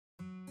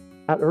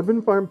At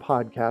Urban Farm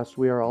Podcast,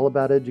 we are all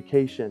about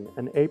education,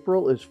 and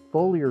April is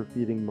foliar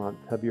feeding month.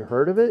 Have you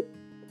heard of it?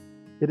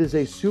 It is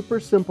a super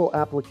simple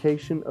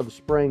application of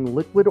spraying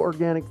liquid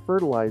organic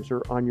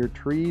fertilizer on your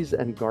trees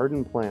and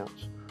garden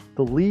plants.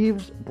 The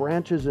leaves,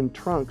 branches, and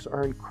trunks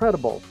are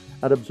incredible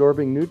at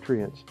absorbing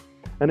nutrients.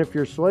 And if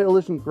your soil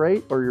isn't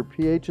great or your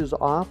pH is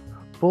off,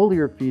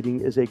 foliar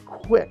feeding is a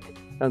quick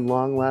and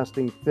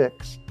long-lasting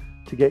fix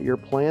to get your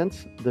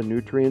plants the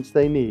nutrients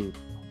they need.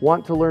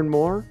 Want to learn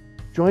more?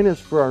 Join us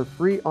for our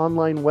free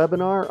online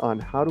webinar on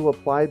how to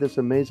apply this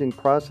amazing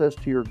process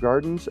to your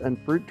gardens and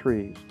fruit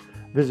trees.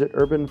 Visit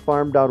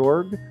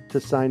urbanfarm.org to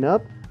sign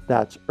up.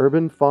 That's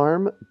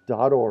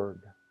urbanfarm.org.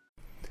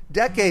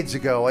 Decades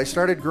ago, I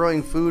started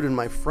growing food in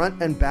my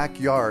front and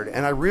backyard,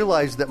 and I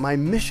realized that my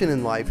mission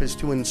in life is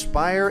to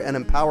inspire and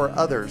empower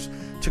others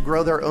to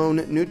grow their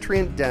own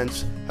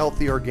nutrient-dense,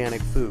 healthy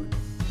organic food.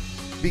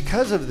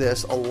 Because of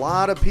this, a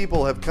lot of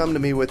people have come to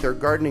me with their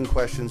gardening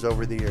questions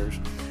over the years.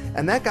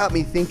 And that got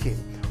me thinking,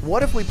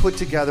 what if we put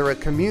together a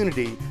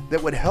community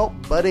that would help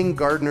budding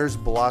gardeners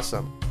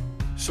blossom?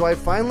 So I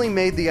finally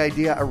made the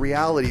idea a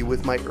reality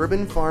with my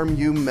Urban Farm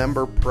U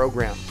member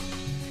program.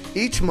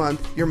 Each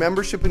month, your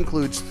membership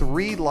includes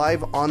 3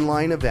 live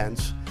online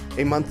events,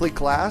 a monthly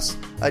class,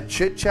 a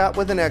chit-chat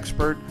with an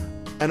expert,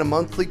 and a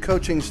monthly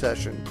coaching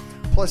session,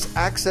 plus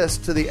access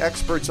to the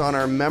experts on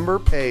our member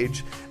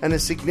page and a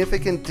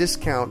significant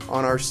discount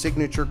on our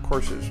signature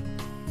courses.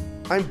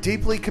 I'm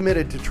deeply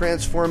committed to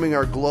transforming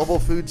our global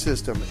food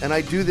system, and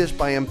I do this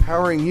by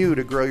empowering you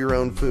to grow your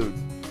own food.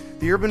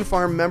 The Urban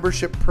Farm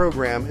membership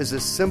program is a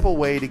simple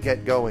way to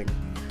get going.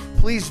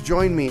 Please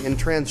join me in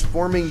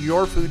transforming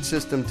your food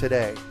system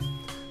today.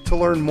 To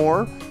learn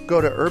more, go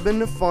to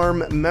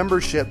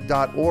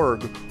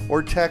urbanfarmmembership.org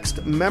or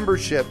text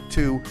membership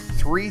to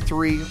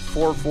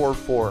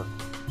 33444.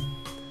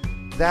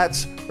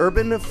 That's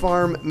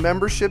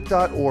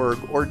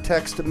urbanfarmmembership.org or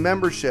text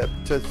membership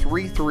to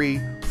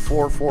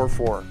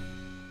 33444.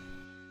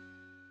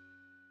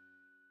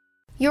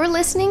 You're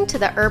listening to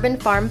the Urban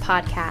Farm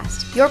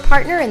Podcast, your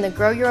partner in the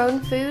Grow Your Own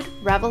Food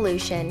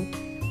revolution.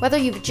 Whether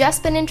you've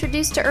just been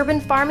introduced to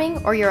urban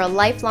farming or you're a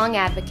lifelong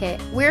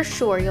advocate, we're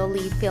sure you'll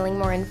leave feeling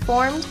more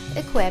informed,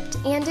 equipped,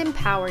 and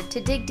empowered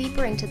to dig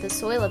deeper into the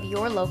soil of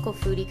your local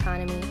food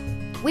economy.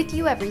 With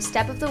you every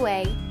step of the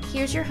way,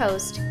 here's your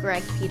host,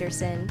 Greg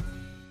Peterson.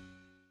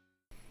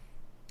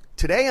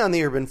 Today on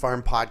the Urban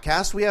Farm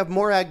Podcast, we have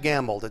Morag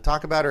to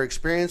talk about her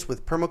experience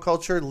with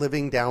permaculture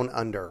living down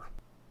under.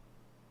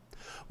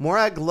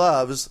 Morag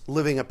loves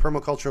living a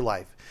permaculture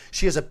life.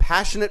 She is a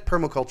passionate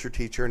permaculture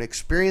teacher, an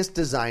experienced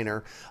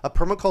designer, a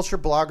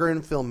permaculture blogger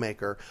and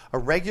filmmaker, a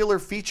regular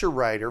feature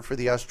writer for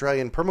the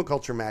Australian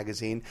Permaculture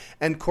magazine,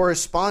 and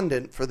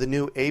correspondent for the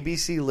new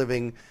ABC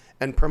Living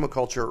and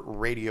Permaculture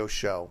radio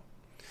show.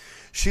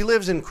 She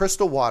lives in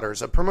Crystal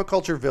Waters, a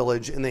permaculture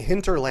village in the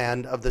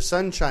hinterland of the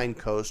Sunshine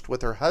Coast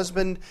with her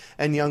husband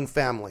and young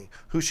family,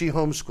 who she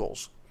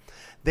homeschools.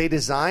 They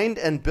designed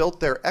and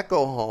built their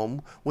eco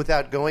home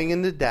without going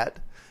into debt,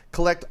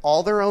 collect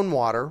all their own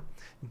water,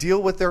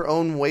 deal with their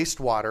own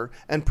wastewater,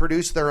 and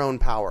produce their own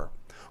power.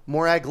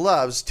 Morag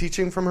loves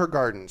teaching from her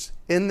gardens.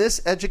 In this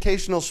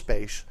educational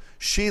space,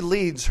 she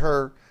leads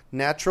her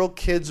Natural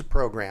Kids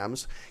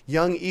programs,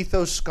 Young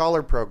Ethos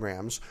Scholar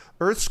programs,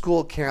 Earth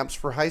School camps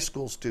for high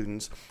school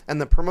students, and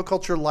the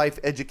Permaculture Life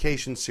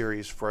Education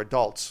Series for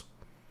adults.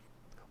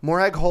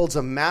 Morag holds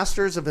a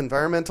Master's of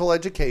Environmental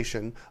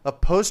Education, a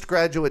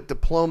postgraduate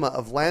diploma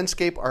of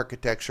Landscape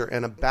Architecture,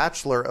 and a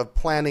Bachelor of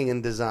Planning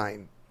and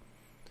Design.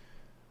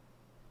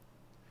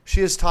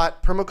 She has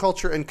taught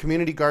permaculture and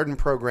community garden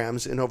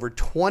programs in over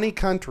 20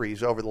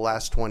 countries over the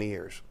last 20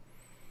 years.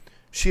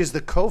 She is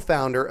the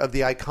co-founder of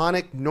the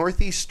iconic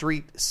Northeast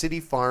Street City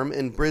Farm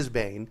in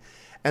Brisbane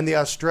and the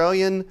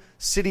Australian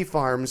City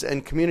Farms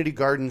and Community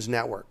Gardens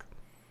Network.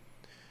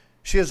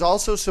 She has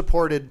also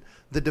supported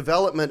the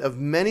development of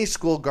many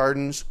school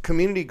gardens,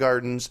 community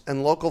gardens,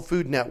 and local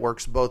food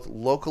networks, both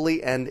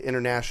locally and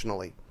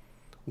internationally.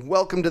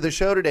 Welcome to the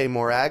show today,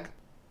 Morag.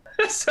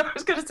 So I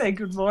was going to say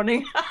good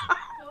morning.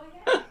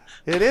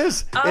 It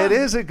is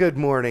a good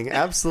morning,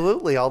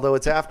 absolutely, although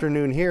it's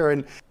afternoon here.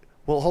 And,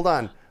 well, hold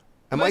on.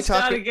 Am I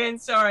talking? Start again,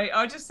 sorry.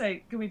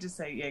 Can we just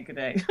say, yeah, good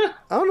day?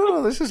 Oh,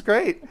 no, this is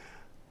great.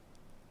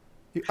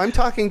 I'm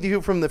talking to you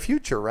from the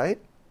future, right?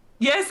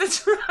 Yes,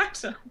 that's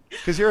right.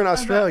 Because you're in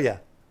Australia.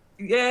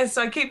 Yes,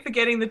 I keep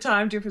forgetting the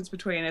time difference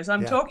between us.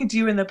 I'm talking to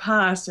you in the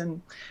past,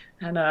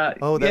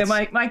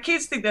 my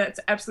kids think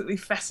that's absolutely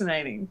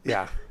fascinating.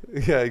 Yeah,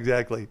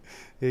 exactly.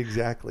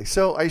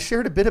 So I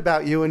shared a bit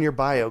about you in your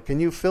bio.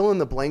 Can you fill in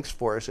the blanks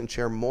for us and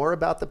share more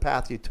about the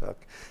path you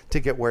took to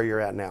get where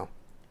you're at now?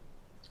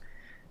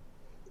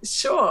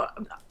 Sure.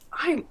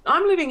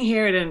 I'm living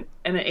here in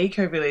an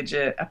eco village,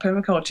 a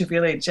permaculture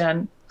village,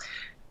 and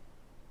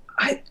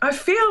I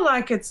feel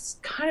like it's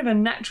kind of a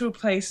natural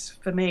place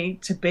for me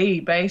to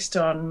be based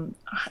on,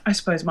 I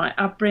suppose, my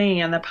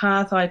upbringing and the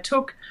path I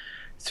took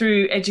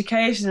through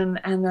education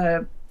and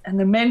the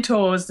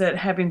mentors that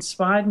have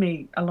inspired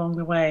me along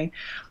the way.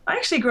 I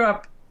actually grew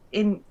up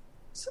in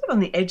sort of on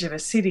the edge of a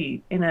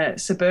city in a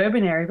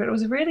suburban area, but it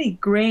was a really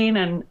green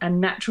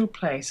and natural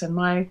place. And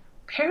my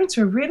parents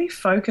were really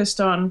focused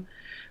on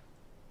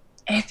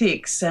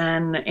ethics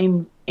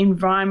and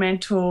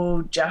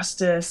environmental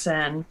justice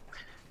and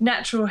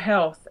natural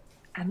health,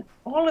 and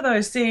all of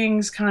those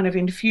things kind of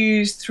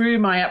infused through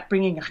my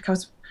upbringing.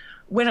 Because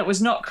when it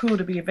was not cool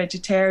to be a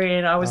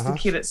vegetarian, I was the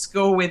kid at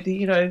school with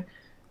natural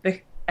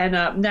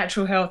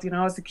health.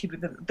 I was the kid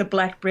with the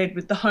black bread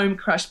with the home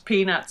crushed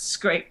peanuts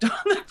scraped on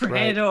the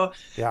bread,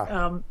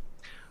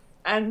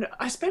 and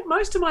I spent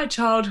most of my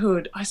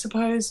childhood, I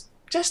suppose,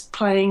 just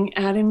playing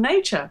out in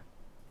nature,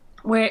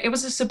 where it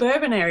was a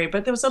suburban area,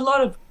 but there was a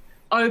lot of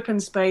open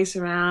space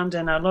around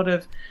and a lot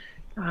of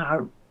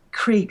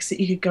creeks that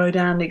you could go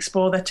down and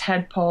explore the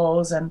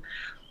tadpoles. And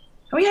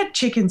we had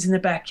chickens in the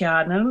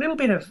backyard and a little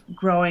bit of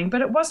growing,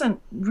 but it wasn't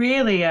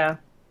really a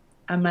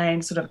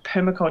main sort of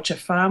permaculture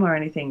farm or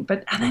anything.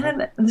 But and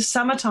then in the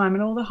summertime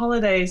and all the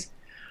holidays,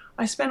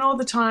 I spent all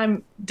the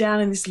time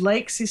down in this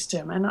lake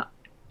system, and I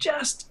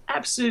just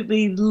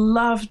absolutely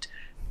loved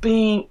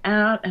being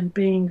out and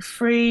being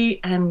free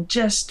and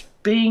just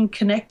being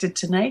connected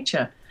to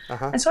nature.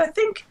 And so I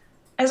think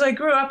as I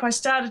grew up, I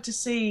started to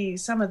see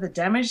some of the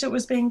damage that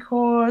was being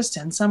caused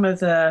and some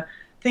of the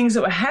things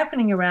that were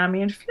happening around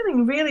me, and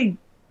feeling really,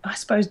 I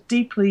suppose,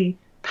 deeply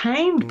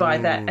pained by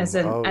that as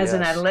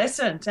an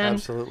adolescent. And,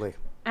 absolutely.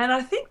 And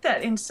I think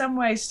that in some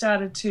ways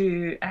started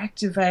to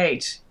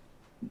activate,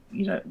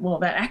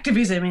 that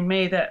activism in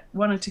me that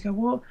wanted to go,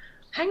 well,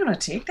 hang on a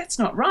tick, that's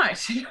not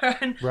right.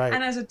 And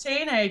as a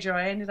teenager,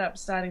 I ended up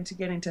starting to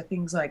get into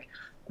things like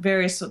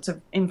various sorts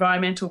of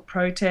environmental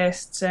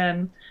protests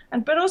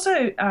but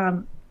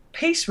also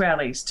peace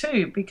rallies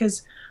too,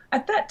 because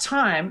at that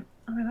time,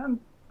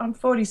 I'm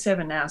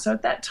 47 now, so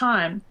at that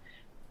time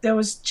there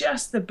was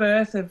just the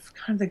birth of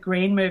kind of the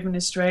green movement in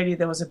Australia.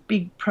 There was a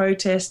big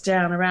protest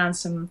down around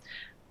some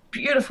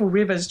beautiful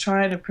rivers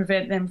trying to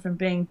prevent them from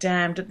being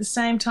dammed. At the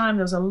same time,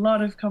 there was a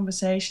lot of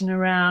conversation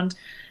around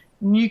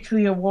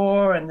nuclear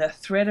war and the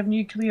threat of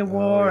nuclear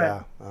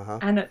war.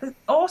 And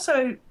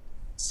also,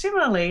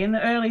 similarly, in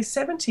the early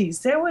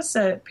 70s, there was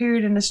a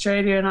period in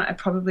Australia, and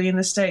probably in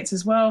the States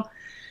as well,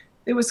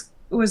 it was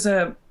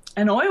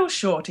an oil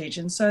shortage,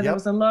 and so there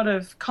was a lot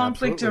of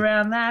conflict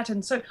around that.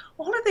 And so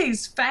all of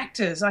these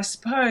factors, I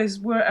suppose,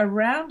 were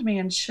around me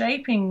and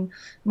shaping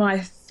my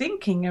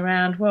thinking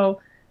around, well,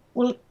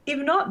 if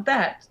not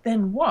that,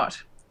 then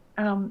what?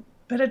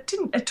 But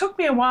it took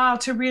me a while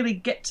to really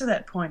get to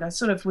that point. I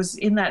sort of was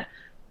in that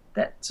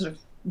sort of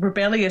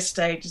rebellious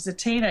stage as a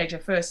teenager,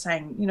 first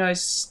saying,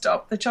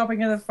 stop the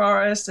chopping of the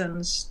forest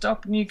and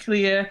stop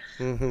nuclear,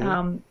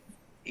 all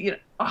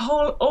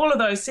of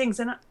those things.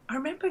 And I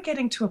remember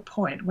getting to a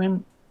point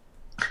when,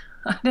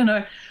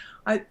 I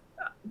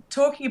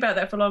talking about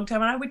that for a long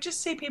time, and I would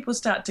just see people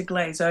start to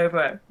glaze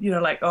over,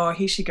 like, oh,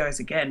 here she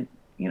goes again,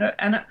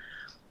 and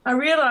I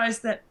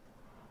realized that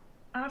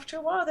after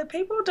a while that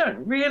people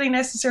don't really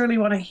necessarily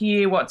want to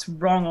hear what's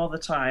wrong all the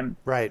time.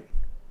 Right.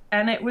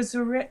 And it was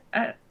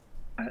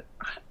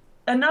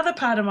another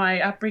part of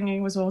my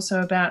upbringing was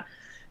also about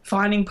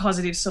finding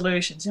positive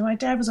solutions. My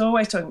dad was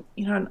always talking,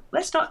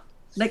 let's not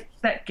let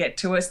that get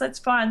to us. Let's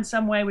find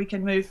some way we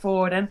can move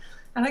forward. And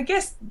I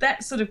guess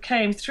that sort of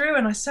came through,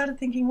 and I started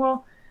thinking,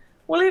 well,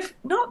 if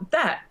not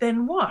that,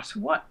 then what?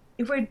 What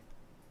if we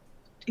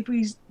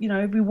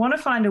want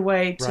to find a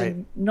way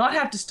to not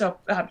have to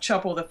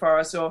chop all the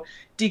forests or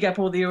dig up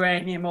all the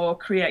uranium or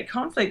create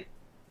conflict?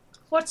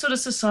 What sort of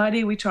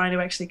society are we trying to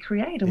actually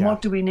create, and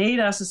what do we need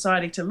our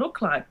society to look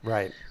like?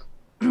 Right.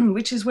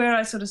 Which is where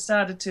I sort of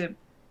started to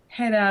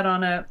head out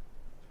on a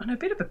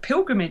bit of a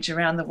pilgrimage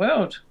around the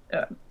world,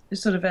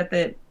 sort of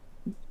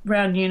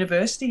around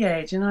university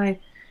age, and I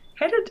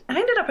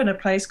ended up in a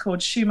place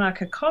called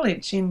Schumacher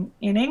College in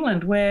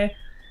England, where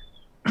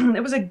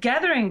it was a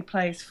gathering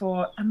place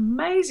for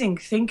amazing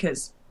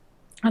thinkers.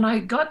 And I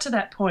got to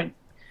that point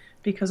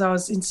because I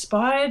was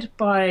inspired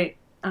by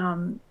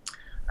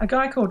a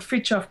guy called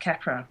Fritjof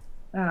Capra,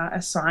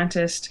 a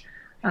scientist,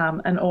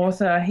 an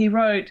author. He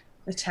wrote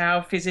The Tao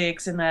of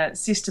Physics and the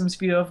Systems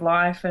View of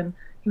Life, and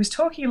he was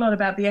talking a lot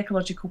about the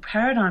ecological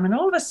paradigm. And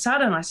all of a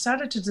sudden I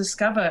started to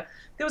discover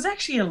there was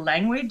actually a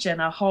language and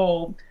a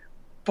whole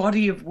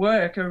body of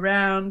work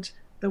around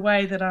the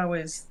way that I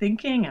was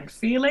thinking and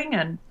feeling.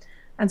 And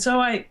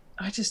so I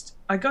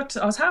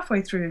was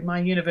halfway through my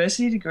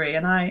university degree,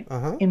 and I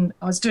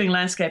was doing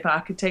landscape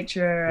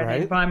architecture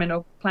and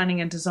environmental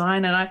planning and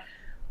design, and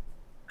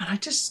I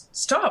just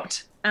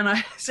stopped, and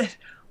I said,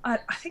 I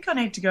think I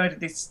need to go to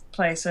this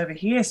place over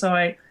here. So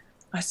I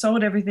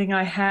sold everything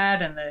I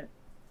had, and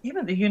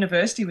even the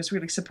university was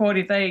really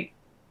supportive. They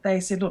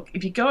said, look,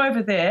 if you go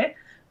over there,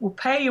 we'll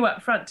pay you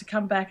up front to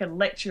come back and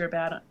lecture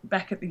about it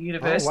back at the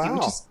university,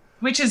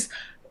 which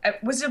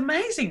was an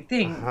amazing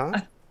thing.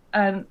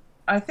 And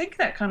I think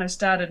that kind of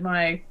started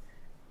my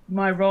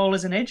role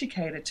as an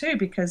educator too,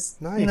 because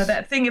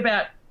that thing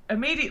about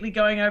immediately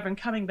going over and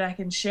coming back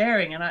and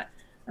sharing,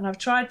 and I've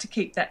tried to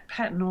keep that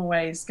pattern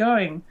always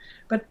going.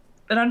 But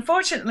But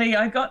unfortunately,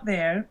 I got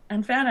there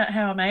and found out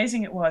how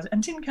amazing it was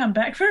and didn't come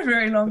back for a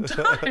very long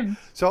time.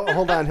 So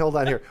hold on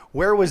here.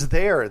 Where was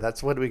there?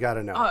 That's what we got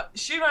to know.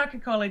 Schumacher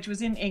College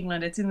was in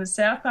England. It's in the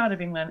south part of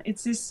England.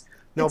 It's this...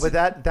 No, but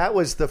that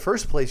was the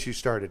first place you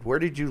started. Where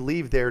did you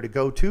leave there to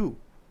go to?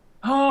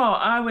 Oh,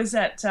 I was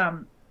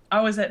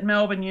at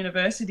Melbourne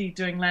University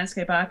doing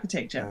landscape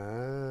architecture.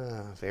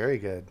 Ah, very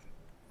good.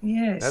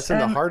 Yes. That's in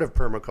the heart of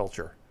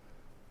permaculture.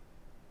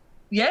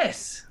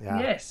 Yes.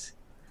 Yeah. Yes.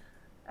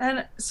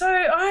 And so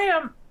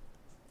I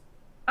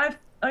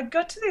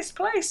got to this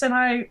place and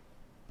I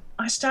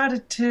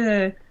started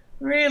to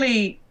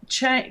really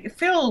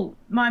fill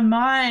my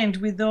mind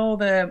with all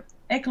the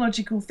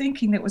ecological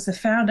thinking that was the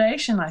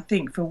foundation, I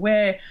think, for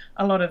where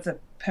a lot of the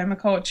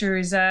permaculture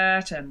is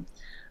at. And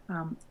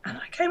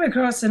I came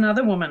across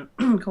another woman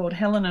called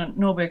Helena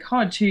Norberg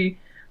Hodge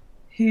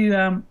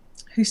who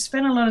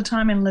spent a lot of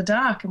time in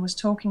Ladakh and was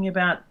talking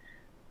about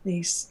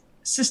these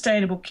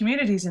sustainable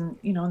communities and,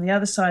 on the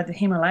other side of the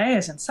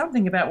Himalayas, and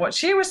something about what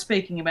she was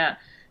speaking about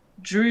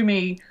drew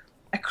me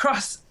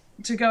across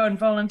to go and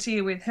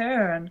volunteer with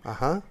her.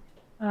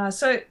 And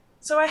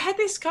so I had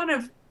this kind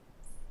of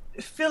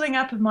filling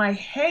up of my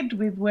head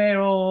with where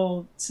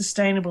all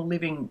sustainable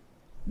living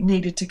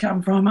needed to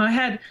come from.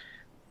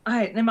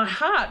 And my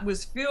heart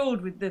was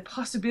filled with the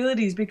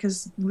possibilities,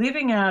 because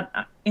living out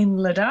in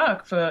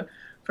Ladakh for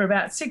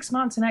about 6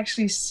 months and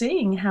actually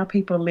seeing how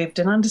people lived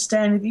and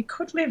understanding that you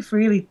could live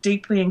really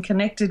deeply and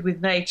connected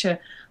with nature,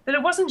 that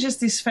it wasn't just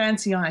this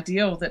fancy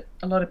ideal that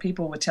a lot of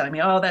people were telling me,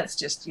 oh, that's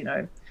just,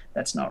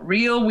 that's not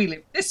real, we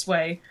live this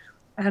way.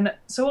 And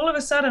so all of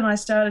a sudden I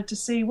started to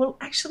see, well,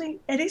 actually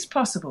it is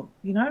possible,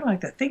 like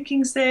the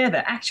thinking's there,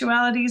 the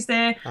actuality's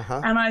there.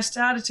 And I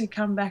started to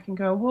come back and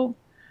go, well,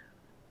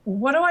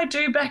 what do I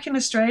do back in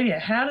Australia?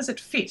 How does it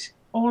fit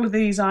all of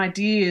these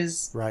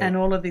ideas and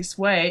all of this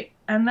way?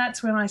 And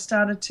that's when I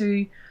started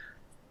to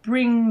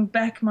bring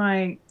back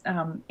my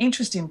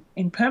interest in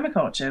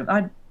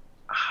permaculture.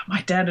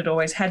 My dad had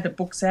always had the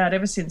books out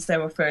ever since they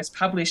were first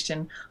published,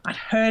 and I'd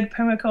heard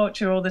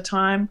permaculture all the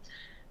time.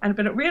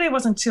 But it really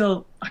wasn't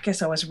until I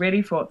guess I was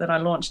ready for it that I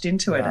launched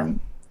into it. And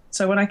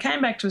so when I came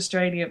back to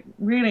Australia,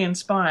 really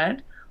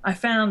inspired, I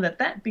found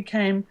that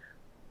became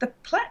the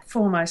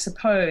platform, I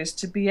suppose,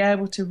 to be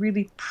able to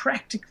really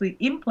practically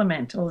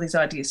implement all these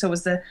ideas. So it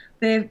was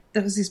there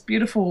was this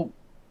beautiful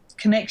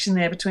connection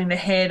there between the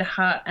head,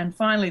 heart, and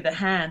finally the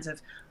hands of,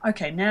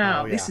 okay,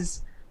 now this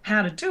is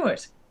how to do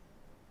it.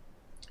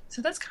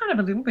 So that's kind of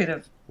a little bit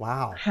of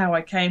how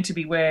I came to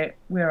be where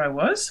I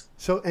was,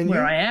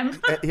 I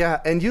am.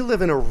 And you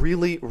live in a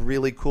really,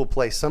 really cool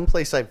place,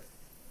 someplace I've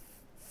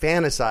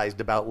fantasized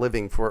about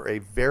living for a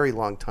very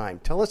long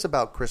time. Tell us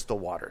about Crystal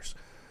Waters.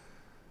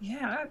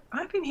 Yeah,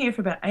 I've been here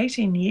for about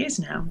 18 years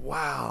now.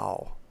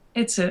 Wow.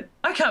 I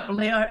can't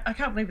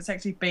believe it's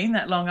actually been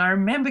that long. I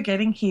remember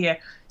getting here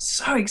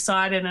so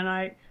excited, and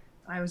I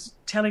was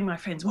telling my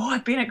friends,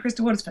 I've been at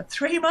Crystal Waters for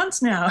 3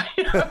 months now.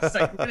 I was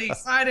like really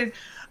excited.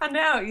 And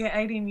now,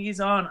 18 years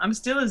on, I'm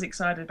still as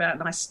excited about it,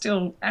 and I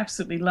still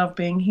absolutely love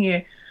being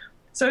here.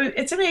 So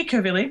it's an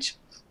eco-village.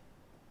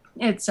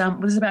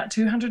 There's about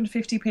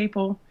 250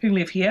 people who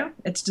live here.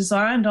 It's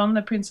designed on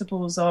the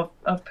principles of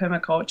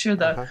permaculture,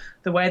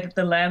 the way that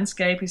the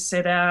landscape is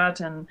set out,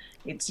 and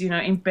it's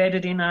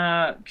embedded in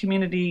our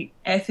community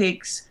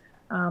ethics.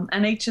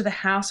 And each of the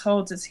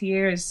households that's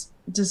here is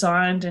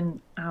designed and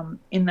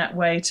in that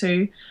way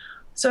too.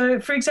 So,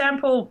 for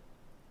example,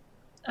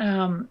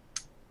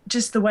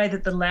 just the way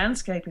that the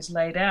landscape is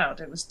laid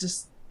out, it was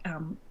just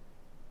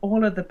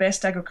all of the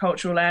best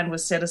agricultural land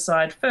was set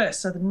aside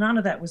first, so that none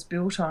of that was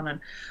built on. And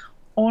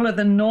all of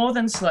the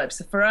northern slopes,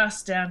 so for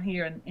us down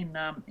here in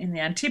the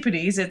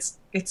Antipodes,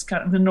 it's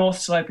kind of the north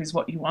slope is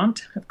what you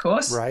want, of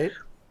course. Right.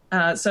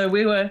 So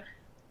we were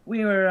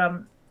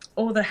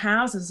all the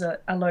houses are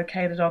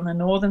located on the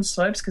northern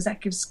slopes, because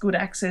that gives good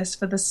access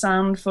for the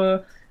sun,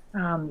 for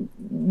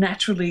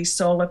naturally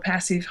solar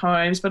passive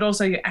homes, but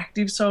also your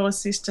active solar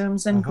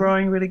systems and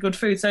growing really good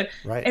food. So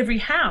every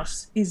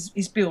house is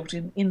built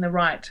in the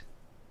right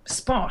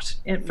spot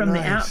from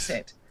the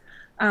outset.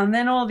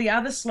 Then all the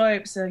other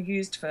slopes are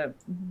used for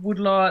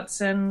woodlots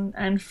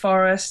and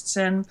forests,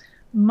 and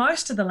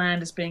most of the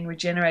land is being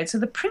regenerated. So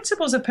the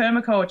principles of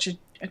permaculture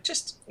are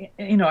just,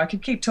 I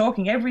could keep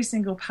talking. Every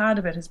single part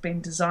of it has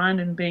been designed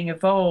and being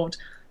evolved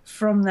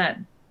from that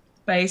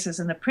basis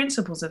and the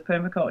principles of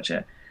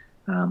permaculture.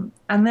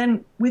 And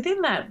then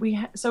within that, we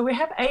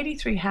have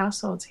 83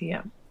 households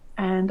here,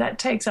 and that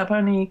takes up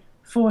only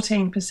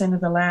 14%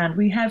 of the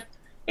land.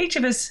 Each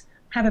of us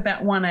have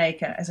about 1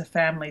 acre as a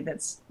family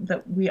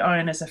that we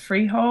own as a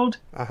freehold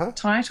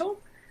title,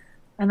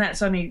 and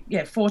that's only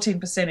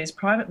 14% is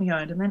privately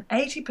owned, and then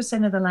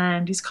 80% of the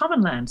land is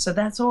common land. So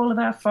that's all of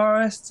our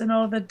forests and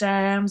all the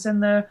dams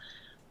and the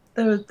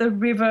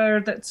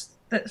river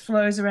that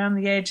flows around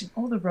the edge, and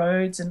all the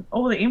roads and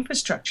all the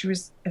infrastructure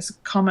is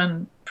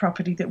common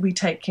property that we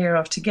take care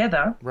of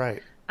together.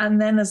 Right. And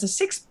then there's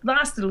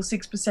last little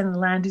 6% of the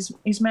land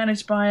is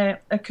managed by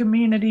a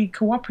community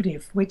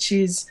cooperative, which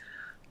is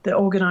the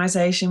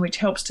organisation which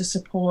helps to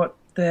support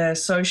the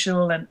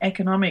social and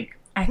economic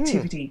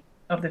activity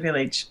of the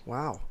village.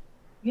 Wow.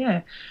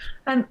 Yeah.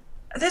 And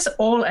there's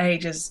all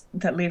ages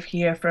that live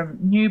here, from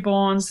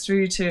newborns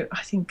through to,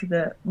 I think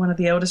one of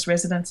the eldest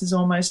residents is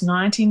almost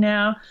 90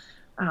 now.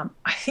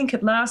 I think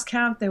at last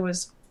count there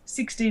was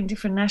 16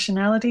 different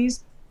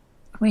nationalities.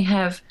 We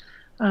have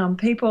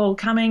people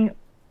coming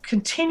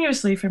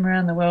continuously from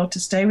around the world to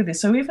stay with us.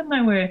 So even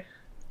though we're,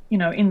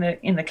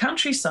 in the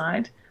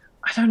countryside,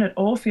 I don't at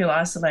all feel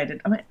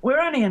isolated. I mean, we're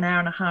only an hour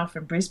and a half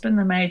from Brisbane,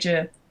 the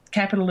major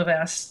capital of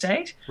our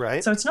state.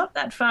 Right. So it's not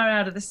that far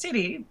out of the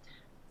city,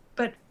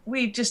 but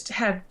we just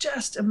have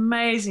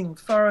amazing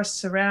forests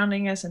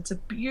surrounding us. It's a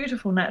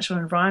beautiful natural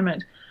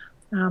environment.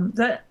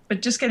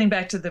 But just getting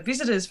back to the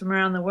visitors from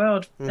around the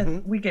world,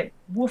 we get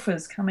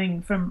woofers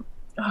coming from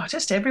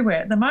just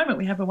everywhere. At the moment,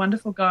 we have a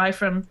wonderful guy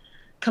from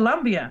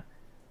Colombia,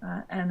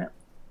 and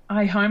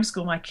I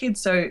homeschool my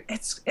kids, so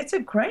it's a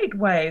great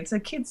way. The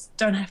kids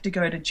don't have to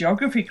go to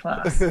geography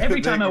class.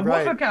 Every time a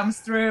woofer comes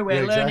through,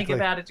 we're learning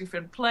about a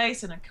different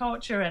place and a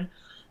culture,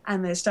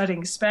 and they're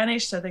studying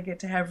Spanish, so they get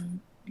to have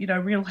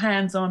real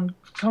hands-on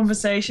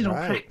conversation or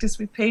practice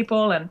with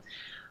people.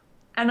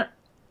 And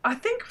I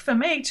think for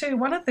me too,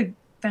 one of the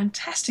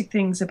fantastic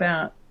things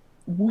about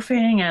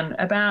woofing and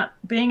about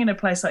being in a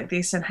place like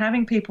this and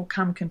having people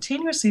come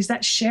continuously is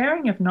that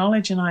sharing of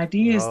knowledge and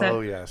ideas.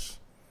 Yes.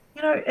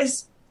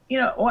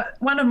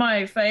 One of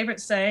my favorite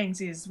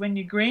sayings is, when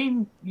you're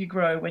green, you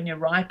grow. When you're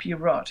ripe, you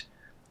rot.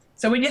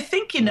 So when you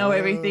think you know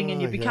everything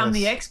and you become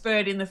the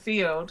expert in the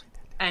field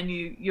and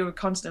you're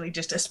constantly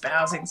just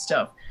espousing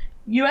stuff,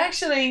 you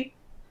actually,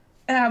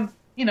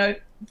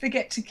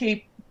 forget to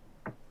keep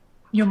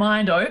your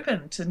mind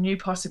open to new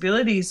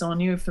possibilities or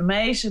new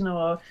information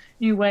or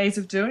new ways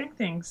of doing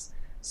things.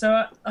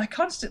 So I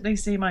constantly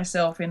see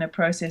myself in a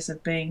process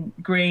of being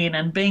green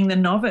and being the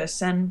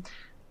novice, and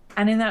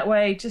in that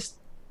way just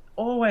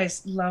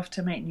always love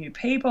to meet new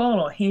people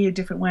or hear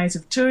different ways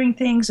of doing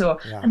things, or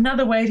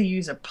another way to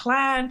use a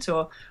plant,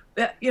 or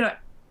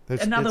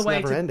another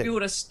way to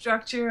build a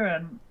structure.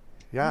 And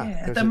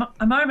at the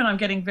moment I'm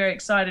getting very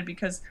excited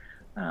because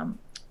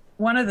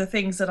one of the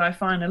things that I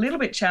find a little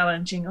bit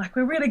challenging, like,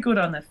 we're really good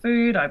on the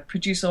food. I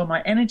produce all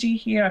my energy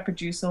here. I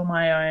produce all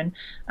my own,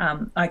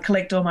 I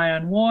collect all my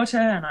own water,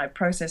 and I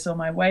process all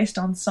my waste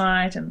on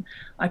site. And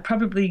I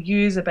probably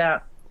use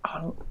about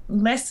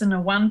less than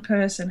a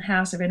one-person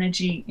house of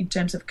energy in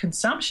terms of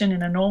consumption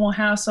in a normal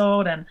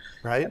household, and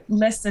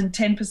less than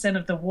 10%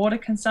 of the water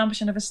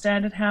consumption of a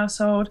standard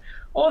household.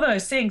 All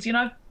those things,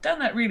 I've done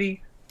that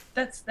really.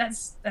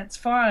 That's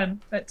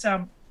fine, but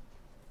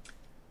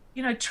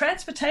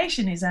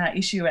transportation is our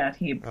issue out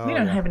here. We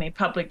don't have any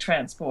public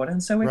transport,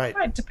 and so we're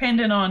quite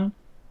dependent on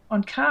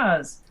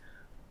cars.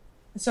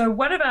 So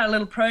one of our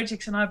little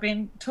projects, and I've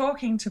been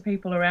talking to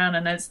people around,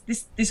 and as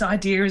this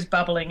idea is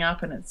bubbling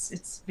up, and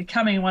it's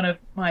becoming one of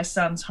my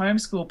son's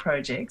homeschool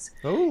projects.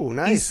 Oh,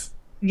 nice.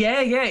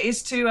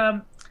 Is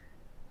to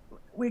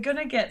we're going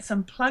to get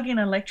some plug-in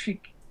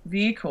electric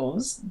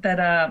vehicles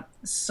that are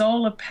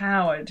solar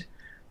powered.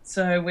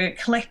 So we're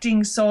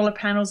collecting solar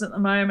panels at the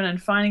moment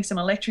and finding some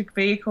electric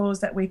vehicles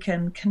that we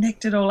can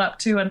connect it all up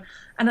to, and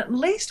at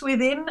least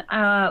within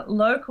our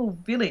local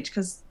village,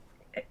 because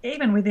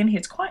even within here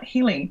it's quite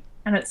hilly,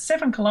 and it's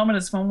 7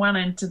 kilometres from one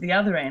end to the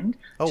other end,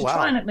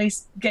 try and at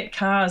least get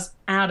cars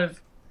out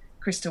of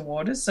Crystal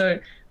Waters. So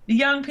the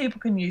young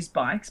people can use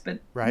bikes, but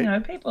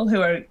people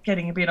who are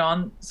getting a bit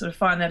on sort of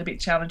find that a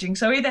bit challenging.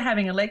 So either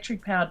having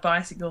electric powered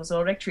bicycles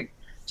or electric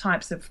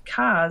types of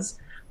cars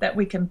that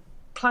we can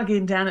plug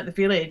in down at the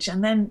village,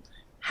 and then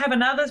have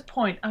another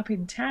point up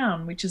in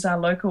town, which is our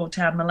local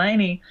town,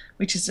 Mullaney,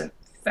 which is a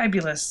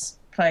fabulous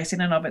place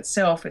in and of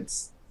itself.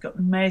 It's got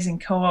amazing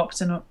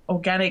co-ops and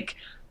organic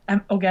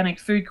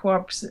food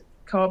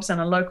co-ops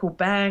and a local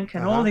bank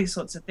and all these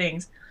sorts of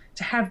things.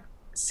 To have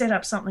set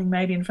up something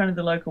maybe in front of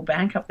the local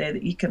bank up there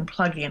that you can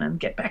plug in and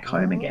get back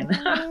home again.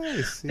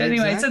 Nice.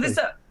 Anyway, so there's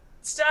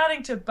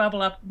starting to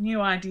bubble up new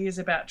ideas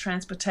about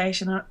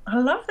transportation. I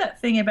love that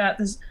thing about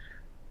this.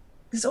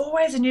 There's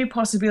always a new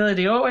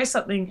possibility, always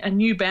a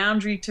new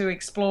boundary to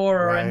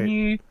explore, or a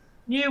new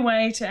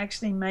way to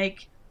actually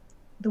make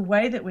the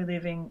way that we're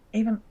living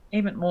even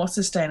more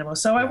sustainable.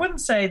 So I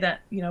wouldn't say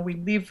that we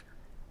live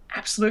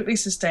absolutely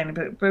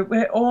sustainable, but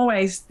we're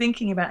always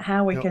thinking about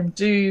how we can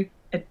do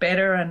it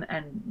better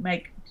and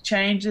make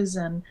changes,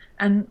 and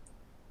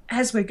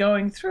as we're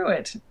going through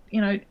it,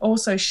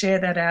 also share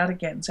that out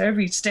again. So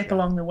every step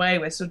along the way,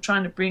 we're sort of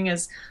trying to bring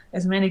as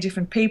many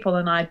different people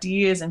and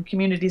ideas and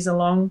communities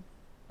along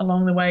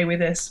the way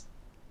with us.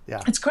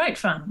 Yeah. It's great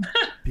fun.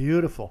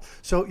 Beautiful.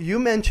 So you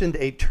mentioned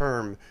a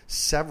term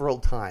several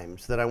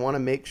times that I want to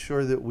make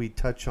sure that we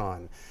touch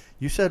on.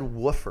 You said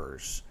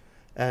woofers.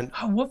 And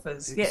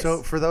woofers, yes.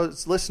 So for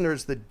those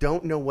listeners that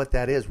don't know what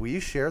that is, will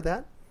you share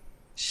that?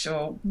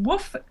 Sure.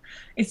 Woof.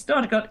 It's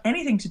not got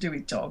anything to do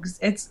with dogs.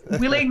 It's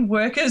willing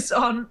workers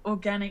on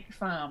organic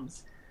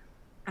farms.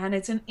 And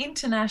it's an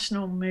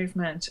international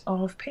movement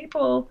of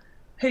people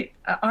who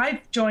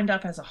I've joined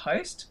up as a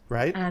host,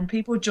 right? And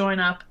people join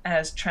up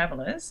as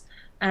travellers,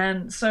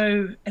 and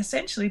so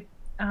essentially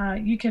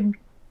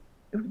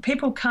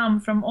people come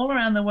from all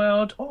around the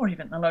world or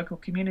even the local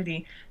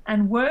community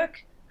and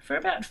work for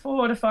about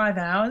 4 to 5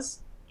 hours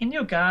in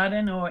your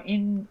garden or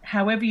in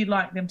however you'd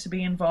like them to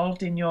be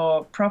involved in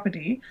your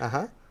property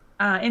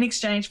in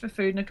exchange for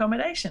food and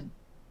accommodation.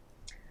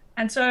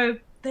 And so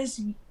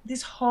there's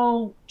this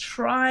whole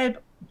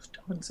tribe, I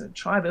wouldn't say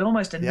tribe, but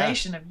almost a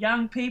nation of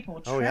young people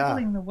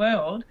traveling the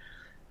world,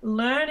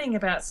 learning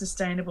about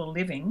sustainable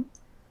living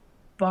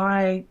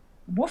by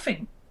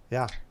woofing.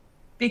 Yeah.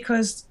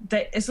 Because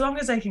as long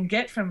as they can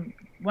get from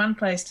one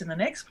place to the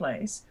next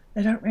place,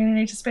 they don't really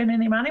need to spend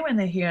any money when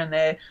they're here, and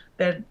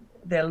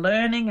they're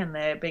learning and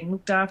they're being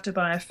looked after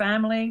by a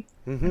family.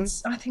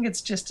 I think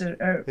it's just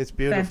it's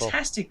beautiful.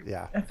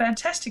 a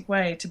fantastic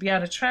way to be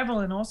able to travel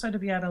and also to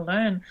be able to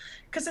learn,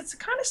 because it's the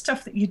kind of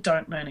stuff that you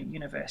don't learn at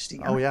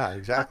university. Oh yeah,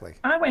 exactly.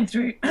 I went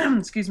through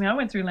I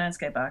went through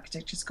landscape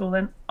architecture school,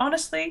 and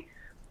honestly,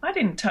 I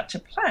didn't touch a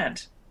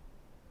plant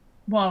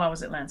while I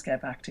was at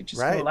landscape architecture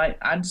school. I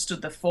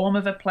understood the form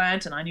of a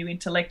plant, and I knew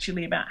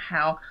intellectually about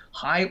how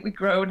high it would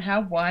grow and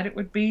how wide it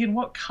would be and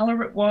what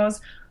color it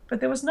was, but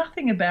there was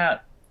nothing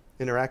about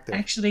interactive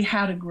actually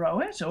how to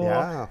grow it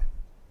or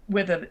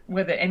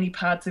whether any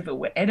parts of it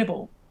were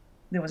edible.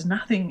 There was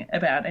nothing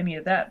about any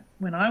of that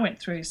when I went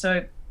through.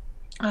 So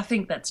I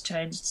think that's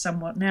changed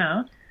somewhat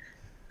now.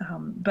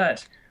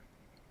 But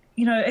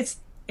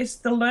it's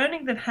the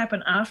learning that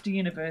happened after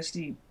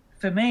university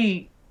for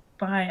me,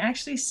 by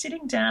actually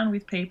sitting down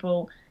with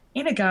people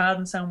in a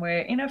garden somewhere,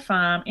 in a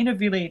farm, in a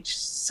village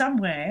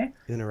somewhere,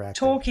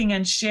 talking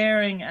and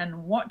sharing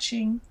and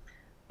watching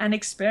and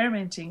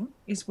experimenting,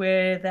 is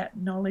where that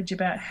knowledge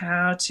about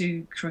how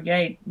to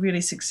create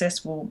really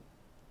successful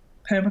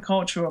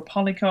permaculture or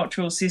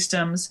polycultural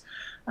systems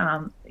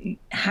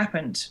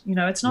happened.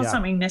 It's not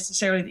something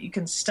necessarily that you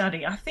can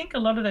study. I think a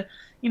lot of the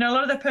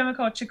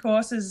permaculture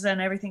courses and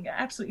everything are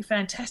absolutely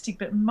fantastic,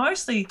 but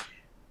mostly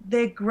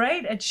they're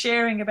great at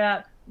sharing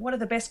about what are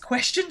the best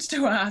questions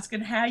to ask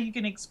and how you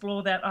can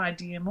explore that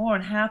idea more,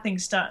 and how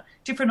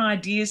different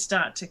ideas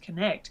start to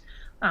connect,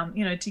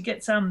 to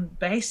get some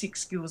basic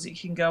skills that you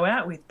can go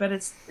out with. But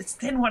it's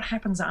then what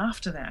happens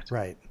after that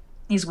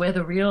is where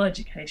the real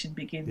education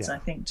begins, I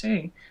think,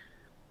 too.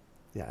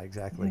 Yeah,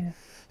 exactly. Yeah.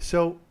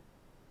 So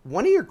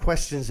one of your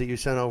questions that you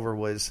sent over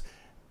was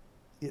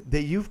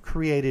that you've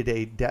created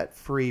a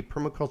debt-free,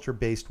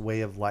 permaculture-based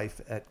way of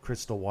life at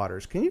Crystal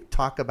Waters. Can you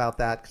talk about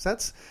that?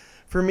 Because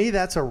for me,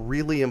 that's a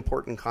really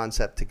important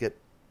concept to get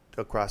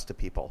across to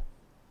people.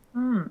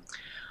 As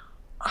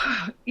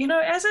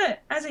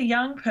a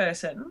young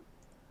person,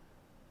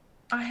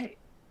 I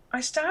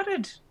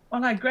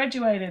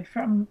graduated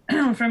from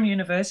from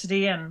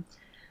university, and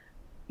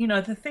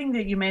the thing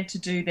that you're meant to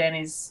do then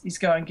is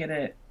go and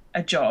get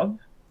a job.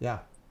 Yeah.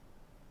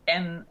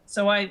 And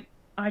so I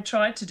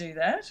tried to do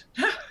that,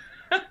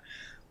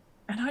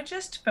 and I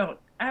just felt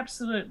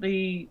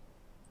absolutely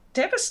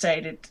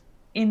devastated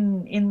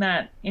in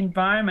that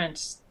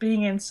environment,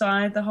 being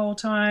inside the whole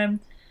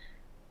time,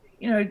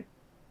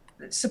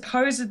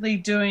 supposedly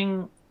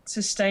doing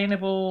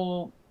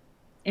sustainable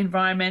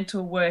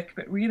environmental work,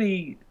 but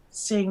really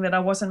seeing that I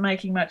wasn't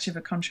making much of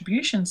a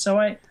contribution. So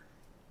I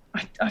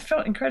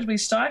felt incredibly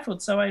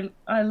stifled. So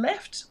I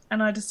left,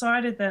 and I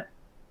decided that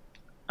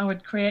I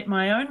would create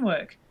my own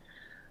work.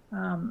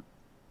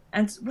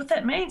 And what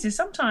that means is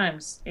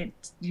sometimes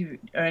you're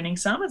earning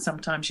some and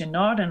sometimes you're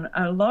not. And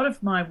a lot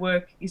of my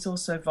work is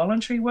also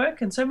voluntary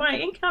work. And so my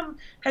income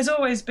has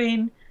always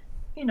been,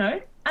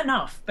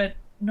 enough, but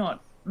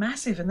not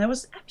massive. And there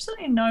was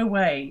absolutely no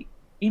way,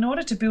 in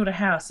order to build a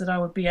house, that I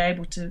would be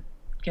able to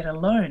get a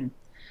loan.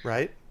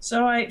 Right.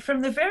 So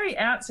from the very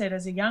outset,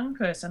 as a young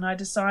person, I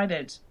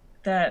decided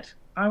that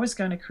I was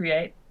going to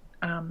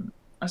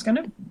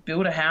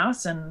build a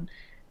house and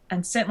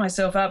set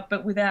myself up,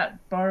 but without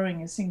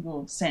borrowing a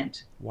single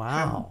cent.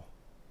 Wow.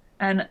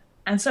 And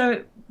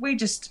so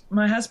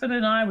my husband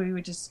and I, we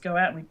would just go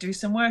out and we'd do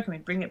some work and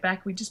we'd bring it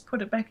back. We just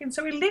put it back in.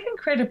 So we live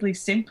incredibly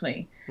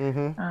simply,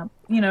 and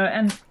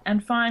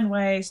find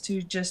ways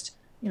to just,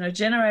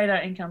 generate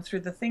our income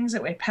through the things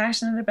that we're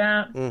passionate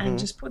about, and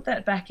just put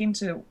that back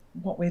into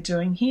what we're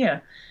doing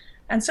here.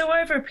 And so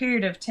over a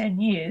period of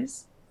 10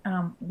 years,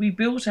 we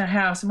built a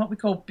house in what we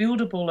call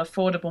buildable,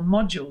 affordable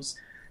modules.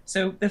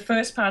 So the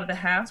first part of the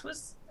house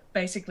was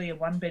basically a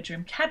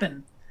one-bedroom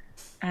cabin,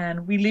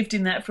 and we lived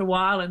in that for a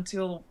while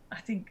until I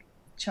think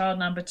child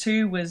number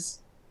 2 was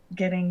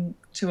getting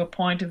to a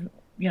point of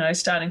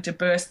starting to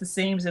burst the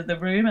seams of the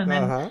room, and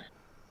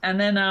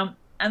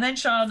then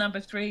child number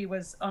 3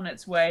 was on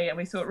its way, and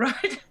we thought,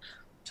 right,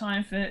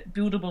 time for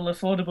buildable,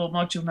 affordable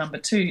module number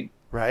 2.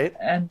 Right.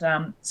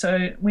 And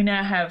so we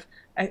now have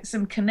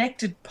some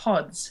connected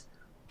pods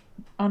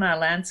on our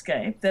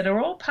landscape that are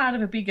all part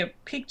of a bigger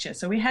picture.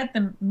 So we had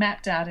them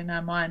mapped out in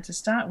our mind to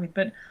start with,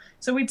 but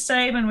so we'd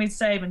save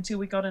until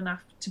we got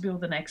enough to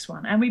build the next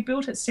one. And we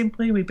built it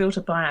simply. We built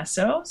it by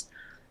ourselves.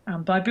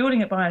 By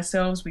building it by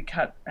ourselves, we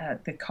cut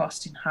the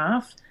cost in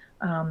half.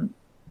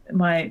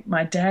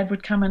 My dad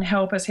would come and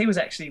help us. He was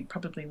actually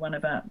probably one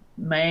of our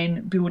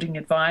main building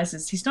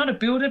advisors. He's not a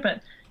builder,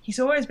 but he's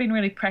always been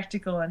really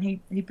practical, and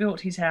he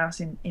built his house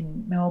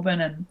in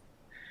Melbourne, and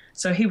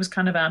so he was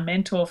kind of our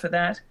mentor for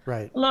that.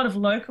 Right. A lot of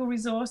local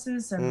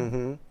resources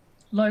and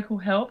local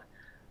help.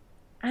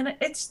 And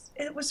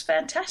it was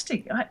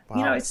fantastic.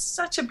 Wow. It's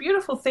such a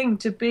beautiful thing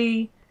to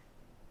be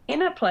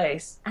in a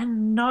place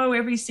and know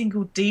every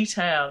single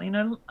detail.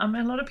 A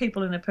lot of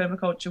people in the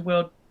permaculture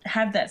world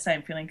have that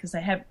same feeling because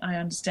I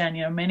understand,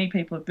 many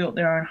people have built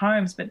their own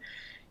homes, but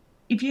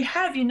if you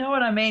have, you know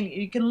what I mean?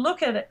 You can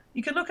look at it,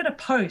 you can look at a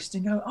post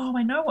and go, oh,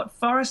 I know what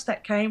forest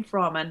that came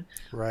from and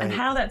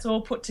how that's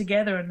all put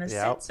together, and the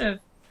sense of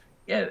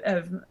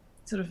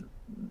sort of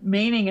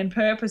meaning and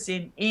purpose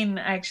in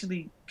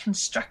actually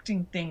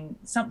constructing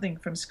something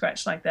from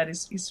scratch like that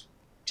is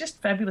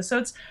just fabulous.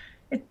 So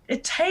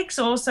it takes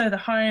also the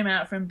home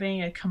out from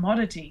being a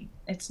commodity.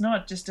 It's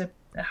not just a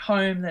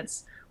home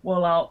that's,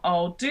 well,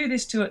 I'll do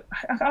this to it.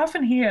 I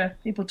often hear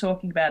people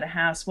talking about a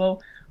house.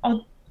 Well,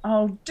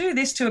 I'll do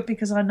this to it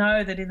because I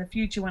know that in the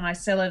future when I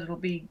sell it, it'll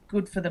be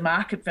good for the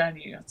market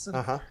value.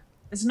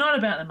 It's not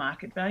about the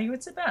market value.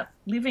 It's about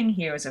living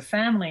here as a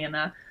family, and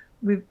I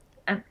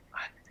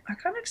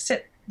kind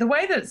of the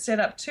way that it's set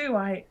up too.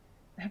 I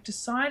have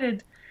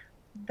decided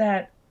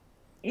that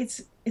it's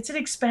an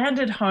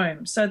expanded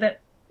home, so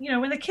that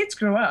when the kids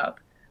grow up,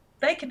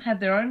 they can have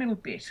their own little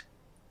bit,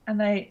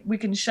 and we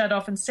can shut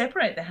off and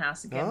separate the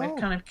house again. We've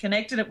kind of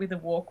connected it with a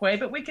walkway,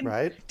 but we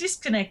can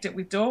disconnect it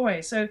with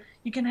doorways. So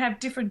you can have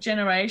different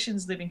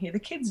generations living here. The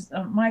kids,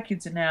 my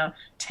kids are now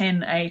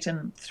 10, 8,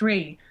 and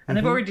 3, and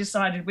they've already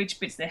decided which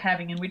bits they're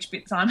having and which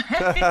bits I'm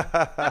having.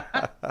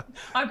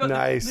 I've got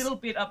the little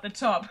bit up the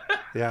top.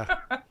 Yeah.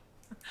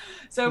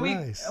 So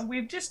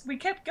we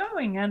kept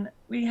going, and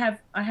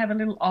I have a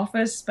little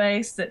office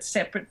space that's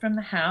separate from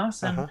the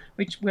house, and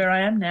where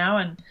I am now,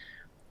 and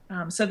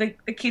so the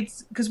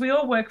kids, because we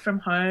all work from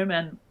home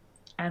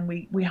and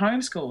we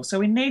homeschool, so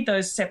we need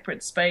those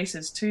separate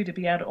spaces too to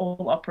be able to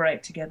all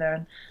operate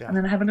together. And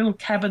then I have a little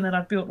cabin that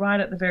I've built right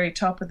at the very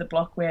top of the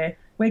block where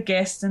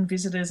guests and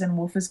visitors and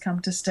woofers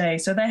come to stay,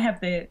 so they have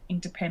their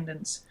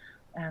independence.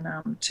 And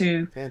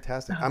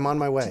fantastic. I'm on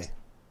my way.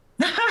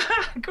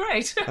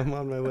 Great. I'm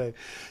on my way.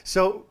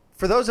 So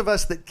for those of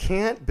us that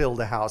can't build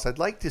a house, I'd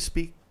like to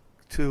speak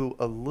to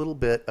a little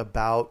bit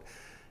about,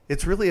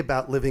 it's really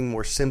about living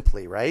more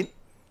simply, right?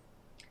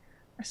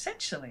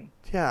 Essentially.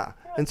 Yeah.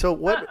 And so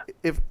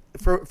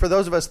for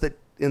those of us that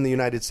in the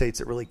United States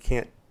that really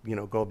can't,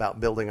 go about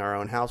building our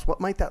own house, what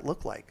might that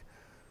look like?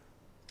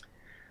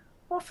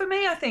 Well, for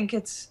me, I think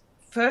it's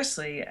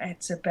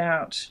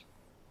about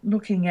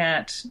looking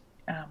at,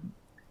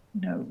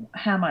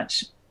 how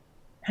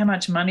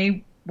much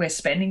money we're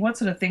spending, what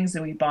sort of things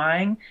are we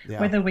buying,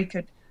 whether we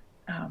could,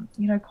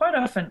 quite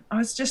often, I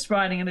was just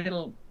writing a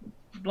little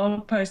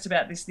blog post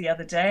about this the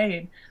other day,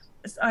 and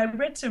I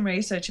read some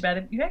research about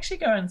it. You actually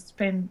go and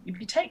spend, if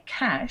you take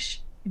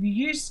cash, if you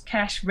use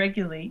cash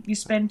regularly, you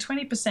spend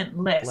 20%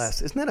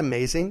 less. Isn't that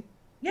amazing?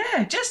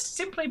 Yeah, just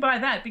simply by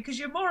that, because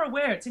you're more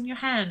aware. It's in your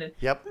hand.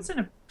 Yep. It's in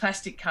a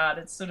plastic card.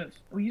 It's sort of,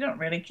 you're not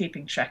really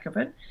keeping track of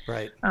it.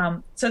 Right.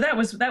 So that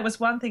was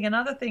one thing.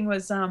 Another thing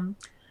was,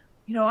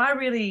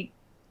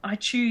 I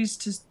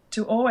choose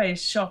to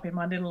always shop in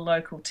my little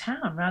local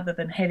town rather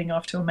than heading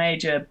off to a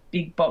major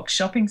big box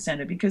shopping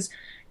centre, because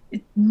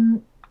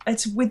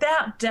it's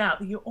without doubt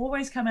that you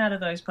always come out of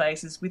those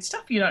places with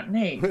stuff you don't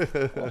need,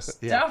 or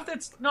stuff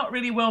that's not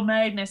really well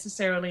made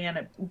necessarily, and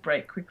it will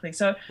break quickly.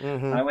 So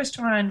I always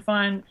try and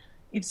find,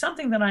 if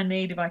something that I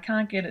need, if I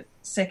can't get it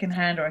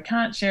secondhand or I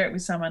can't share it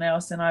with someone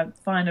else, then I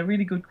find a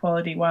really good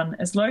quality one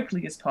as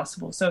locally as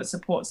possible, so it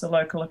supports the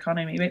local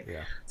economy.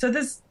 So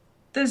there's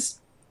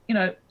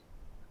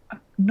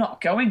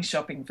not going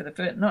shopping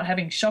not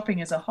having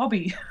shopping as a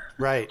hobby.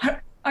 Right.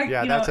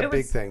 That's a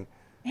big thing.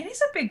 It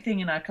is a big thing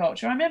in our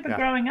culture. I remember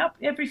growing up,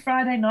 every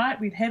Friday night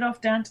we'd head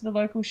off down to the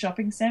local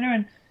shopping centre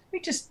and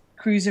we'd just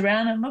cruise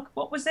around and look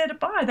what was there to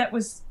buy. That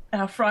was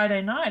our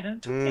Friday night, and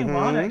it took me a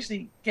while to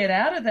actually get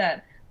out of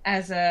that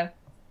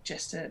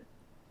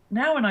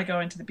now when I go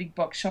into the big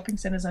box shopping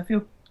centres, I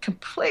feel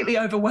completely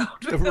overwhelmed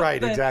with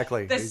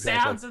the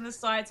sounds and the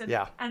sights, and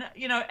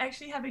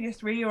actually having a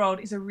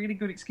 3-year-old is a really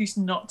good excuse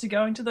not to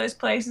go into those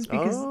places,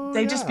 because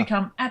they just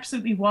become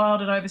absolutely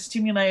wild and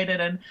overstimulated,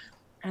 and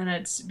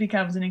it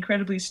becomes an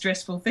incredibly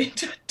stressful thing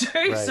to do.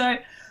 Right. So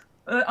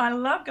I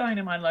love going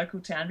to my local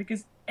town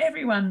because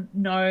everyone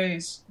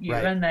knows you,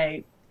 and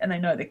they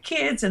know the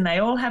kids, and they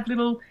all have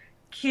little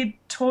kid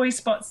toy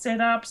spots set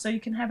up, so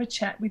you can have a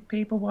chat with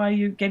people while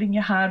you're getting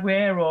your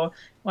hardware or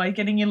while you're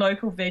getting your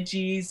local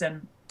veggies,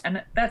 and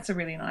that's a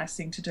really nice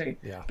thing to do.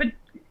 Yeah. But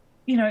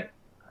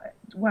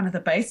one of the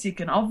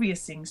basic and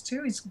obvious things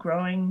too is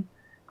growing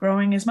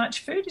as much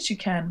food as you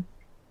can.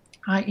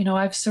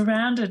 I've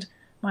surrounded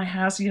my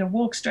house,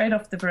 walk straight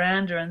off the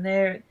veranda, and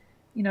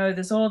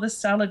there's all the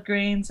salad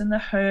greens and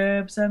the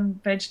herbs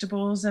and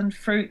vegetables and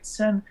fruits,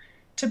 and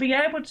to be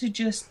able to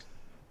just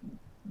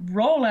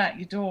roll out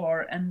your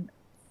door and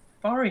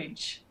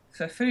forage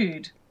for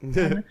food.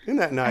 Isn't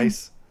that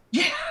nice?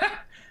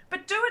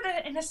 but do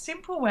it in a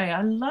simple way.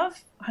 I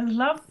love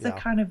the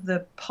kind of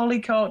the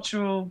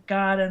polycultural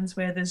gardens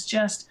where there's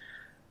just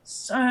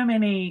so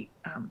many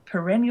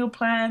perennial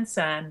plants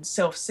and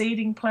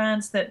self-seeding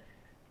plants that,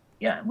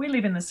 we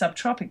live in the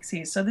subtropics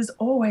here, so there's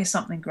always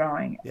something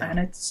growing, and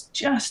it's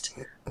just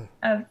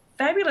a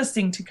fabulous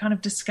thing to kind of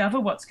discover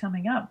what's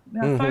coming up.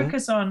 I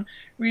focus on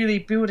really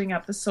building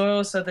up the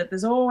soil so that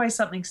there's always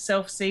something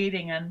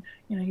self-seeding, and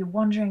you're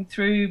wandering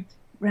through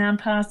round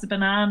past the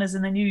bananas,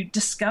 and then you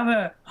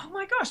discover, oh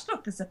my gosh,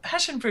 look, there's a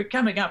passion fruit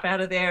coming up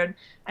out of there,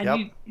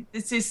 and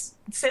it's this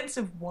sense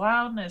of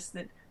wildness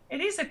that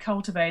it is a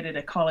cultivated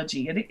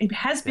ecology. It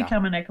has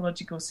become an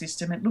ecological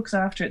system. It looks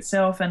after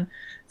itself, and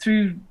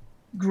through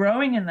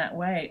growing in that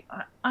way,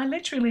 I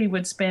literally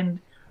would spend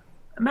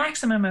a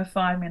maximum of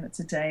 5 minutes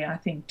a day, I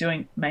think,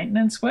 doing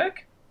maintenance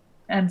work,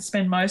 and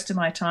spend most of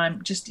my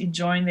time just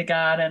enjoying the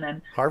garden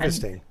and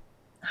harvesting.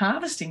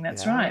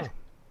 That's right.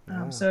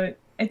 So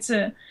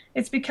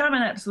it's become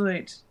an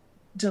absolute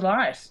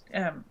delight,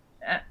 and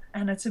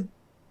I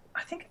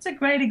think it's a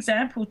great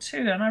example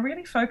too. And I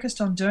really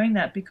focused on doing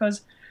that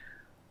because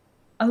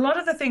a lot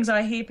of the things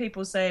I hear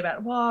people say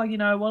about,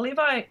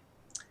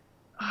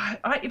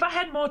 if I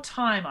had more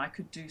time, I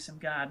could do some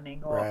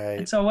gardening.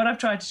 And so what I've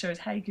tried to show is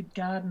how you could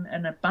garden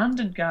an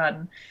abundant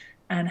garden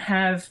and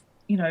have,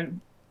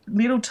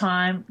 little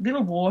time,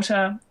 little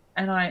water.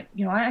 And I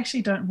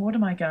actually don't water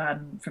my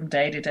garden from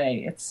day to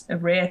day. It's a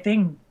rare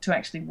thing to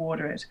actually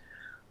water it.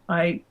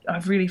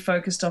 I've really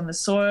focused on the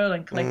soil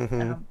and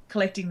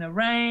collecting the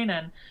rain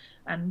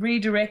and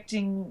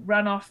redirecting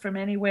runoff from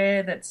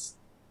anywhere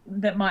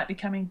that might be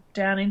coming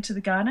down into the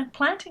garden, and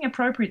planting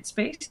appropriate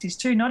species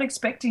too, not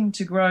expecting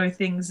to grow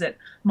things that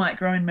might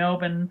grow in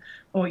Melbourne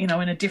or, in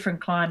a different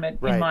climate,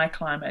 in my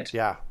climate.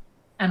 Yeah.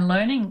 And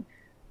learning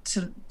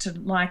to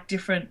like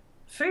different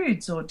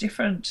foods or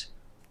different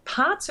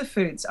parts of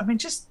foods. I mean,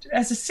 just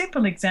as a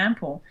simple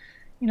example,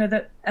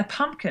 the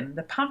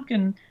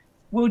pumpkin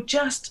will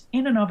just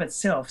in and of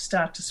itself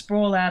start to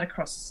sprawl out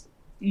across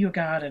your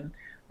garden.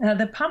 Now,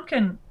 the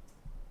pumpkin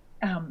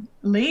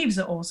leaves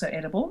are also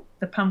edible.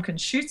 The pumpkin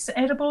shoots are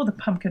edible. The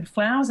pumpkin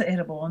flowers are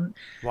edible. And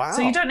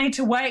so you don't need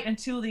to wait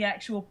until the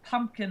actual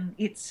pumpkin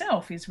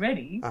itself is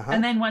ready.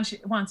 And then once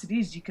it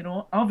is, you can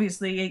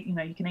obviously eat,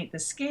 you can eat the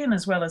skin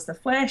as well as the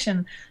flesh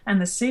and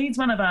the seeds.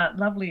 One of our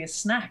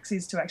loveliest snacks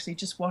is to actually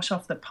just wash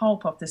off the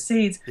pulp off the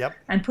seeds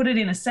and put it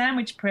in a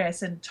sandwich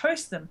press and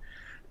toast them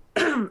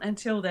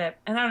until and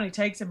that only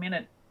takes a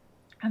minute.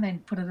 And then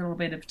put a little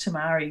bit of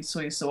tamari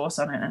soy sauce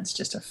on it, and it's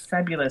just a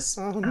fabulous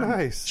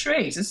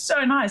treat. It's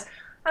so nice.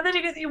 And then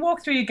if you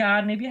walk through your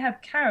garden, if you have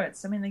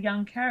carrots, I mean, the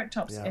young carrot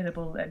tops are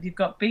edible. If you've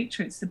got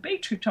beetroots, the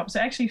beetroot tops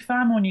are actually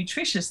far more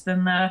nutritious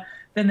than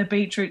the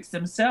beetroots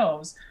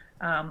themselves.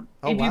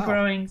 If you're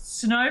growing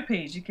snow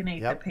peas, you can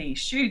eat the pea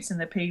shoots and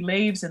the pea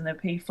leaves and the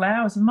pea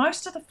flowers.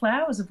 Most of the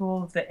flowers of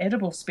all of the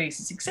edible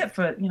species, except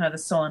for, the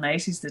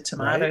solanaceas, the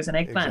tomatoes and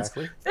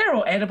eggplants, they're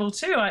all edible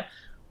too.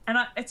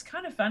 It's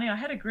kind of funny. I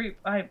had a group.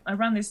 I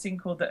run this thing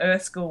called the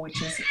Earth School,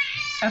 which is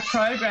a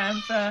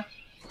program for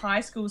high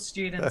school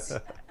students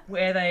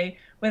where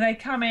they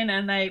come in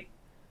and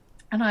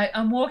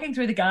I'm walking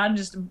through the garden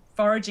just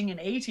foraging and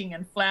eating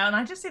and flower, and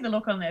I just see the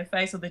look on their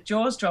face or the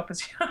jaws drop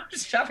as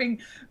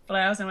shoving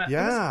flowers. And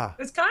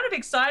it's kind of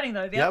exciting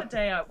though. The other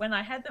day when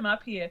I had them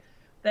up here,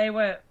 they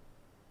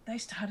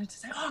started to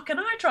say, "Oh, can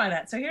I try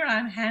that?" So here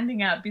I'm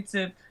handing out bits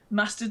of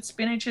mustard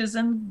spinaches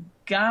and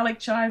garlic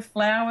chive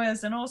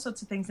flowers and all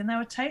sorts of things, and they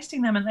were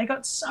tasting them and they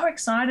got so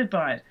excited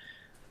by it.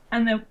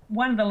 And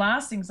one of the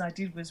last things I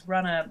did was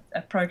run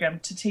a program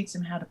to teach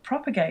them how to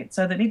propagate,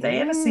 so that if they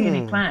ever see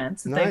any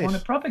plants that they want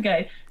to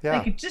propagate, they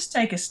could just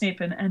take a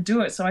snip and do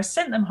it. So I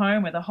sent them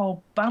home with a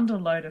whole bundle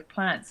load of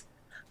plants.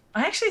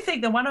 I actually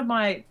think that one of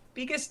my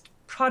biggest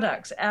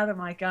products out of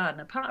my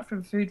garden, apart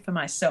from food for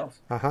myself,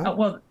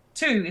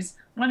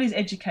 one is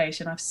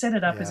education. I've set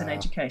it up as an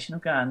educational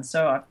garden.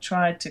 So I've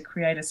tried to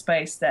create a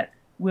space that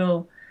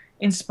will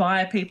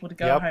inspire people to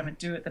go home and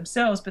do it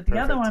themselves. But the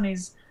other one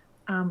is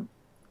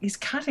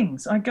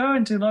cuttings. I go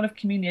and do a lot of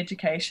community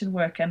education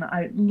work, and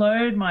I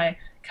load my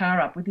car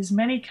up with as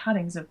many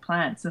cuttings of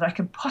plants that I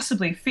can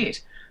possibly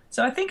fit.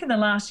 So I think in the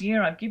last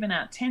year I've given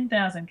out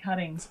 10,000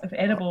 cuttings of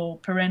edible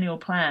perennial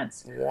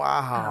plants.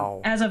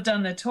 Wow. As I've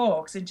done the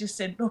talks, and just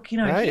said, look,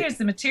 here's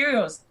the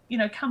materials,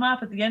 come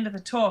up at the end of the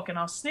talk, and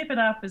I'll snip it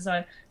up as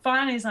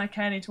finely as I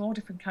can into all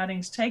different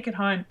cuttings, take it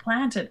home,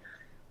 plant it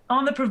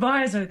on the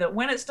proviso that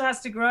when it starts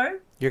to grow,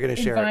 you're going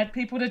to share invite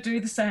people to do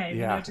the same.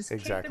 Yeah, just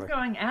keep them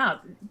going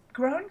out.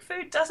 Growing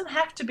food doesn't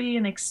have to be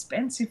an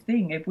expensive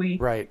thing. If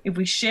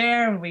we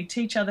share and we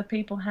teach other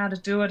people how to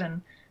do it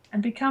and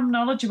become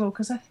knowledgeable,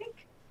 because I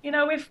think,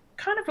 we've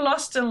kind of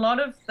lost a lot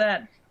of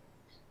that.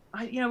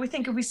 We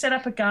think if we set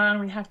up a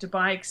garden, we have to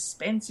buy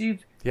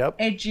expensive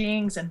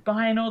edgings and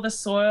buy in all the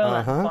soil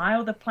and buy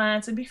all the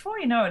plants. And before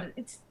you know it,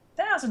 it's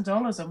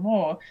 $1,000 or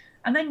more.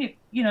 And then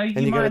you might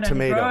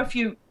only grow a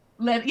few.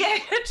 A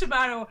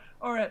tomato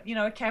or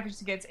a cabbage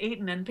that gets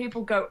eaten, and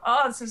people go,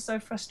 "Oh, this is so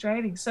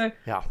frustrating." So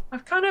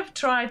I've kind of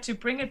tried to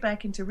bring it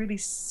back into really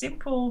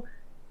simple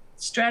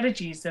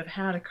strategies of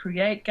how to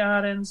create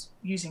gardens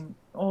using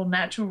all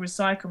natural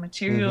recycled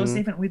materials,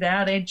 even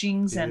without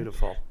edgings.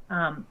 Beautiful.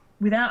 And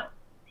without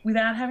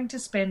having to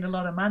spend a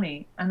lot of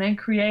money, and then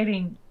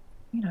creating,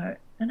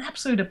 an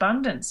absolute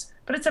abundance.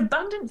 But it's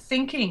abundant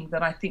thinking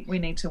that I think we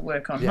need to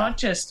work on, not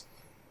just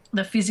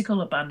the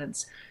physical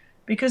abundance,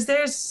 because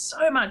there's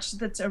so much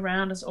that's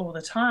around us all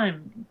the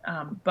time,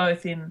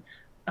 both in,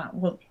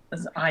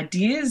 there's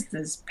ideas,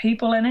 there's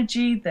people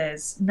energy,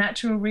 there's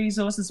natural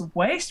resources,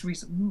 waste.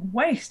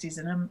 Waste is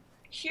a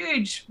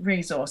huge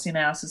resource in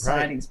our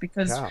societies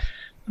because,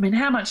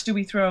 how much do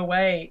we throw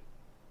away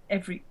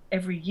every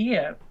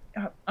year?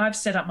 I've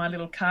set up my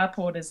little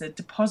carport as a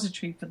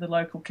depository for the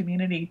local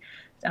community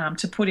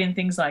to put in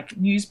things like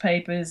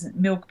newspapers,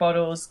 milk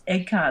bottles,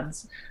 egg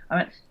cartons.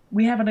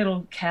 We have a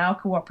little cow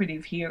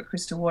cooperative here at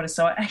Crystal Water,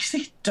 so I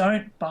actually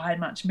don't buy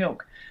much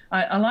milk.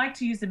 I like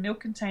to use the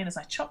milk containers.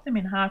 I chop them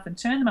in half and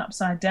turn them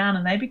upside down,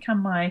 and they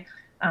become my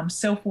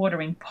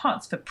self-watering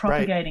pots for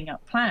propagating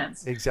up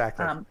plants.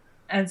 Exactly.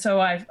 And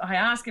so I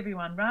ask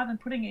everyone, rather than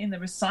putting it in the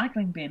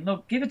recycling bin,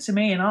 look, give it to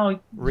me and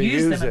I'll reuse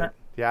use them.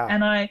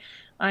 And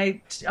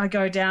I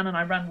go down and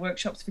I run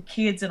workshops for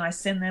kids, and I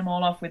send them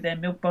all off with their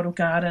milk bottle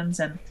gardens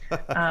and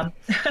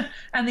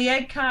and the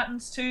egg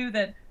cartons too.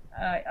 That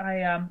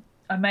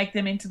I make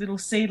them into little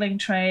seedling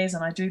trays,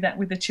 and I do that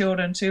with the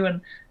children too.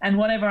 And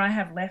whatever I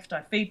have left,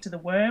 I feed to the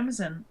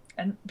worms. And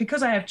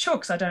because I have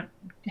chooks, I don't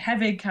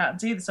have egg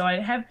cartons either. So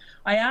I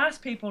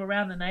ask people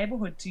around the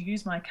neighbourhood to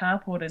use my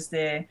carport as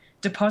their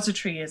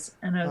depository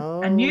and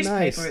a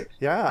newspaper. Nice.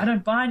 Yeah. I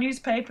don't buy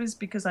newspapers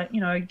because I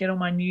get all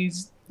my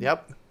news.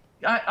 Yep.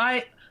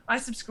 I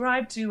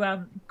subscribe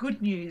to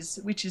Good News,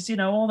 which is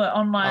all the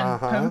online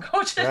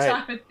permaculture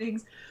type of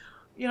things.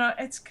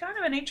 It's kind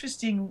of an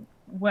interesting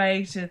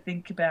way to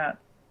think about.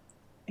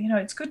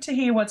 It's good to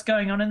hear what's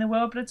going on in the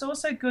world, but it's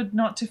also good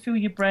not to fill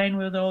your brain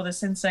with all the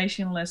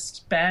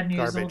sensationalist bad news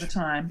Garbage. all the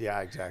time. Yeah,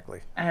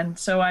 exactly. And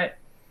so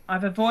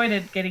I've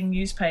avoided getting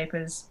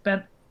newspapers,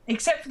 but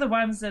except for the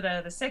ones that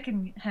are the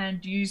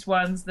second-hand used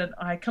ones that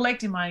I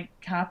collect in my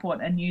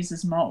carport and use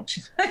as mulch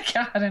in the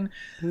garden.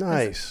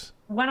 Nice.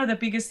 One of the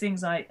biggest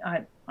things I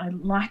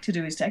like to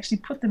do is to actually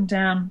put them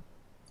down.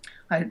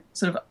 I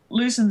sort of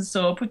loosen the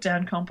soil, put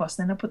down compost,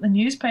 then I put the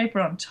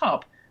newspaper on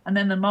top, and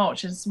then the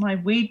mulch is my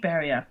weed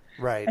barrier.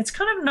 Right. It's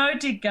kind of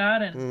no-dig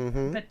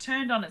garden, but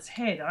turned on its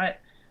head.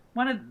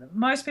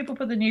 Most people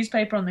put the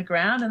newspaper on the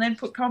ground and then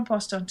put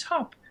compost on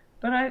top.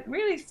 But I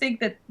really think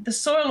that the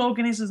soil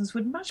organisms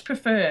would much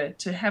prefer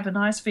to have a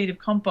nice feed of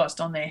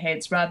compost on their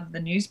heads rather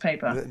than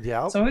newspaper.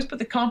 Yeah. So I always put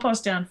the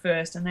compost down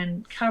first and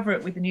then cover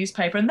it with the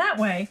newspaper. And that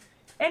way,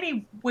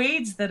 any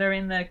weeds that are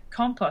in the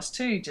compost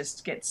too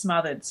just get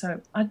smothered.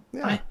 So I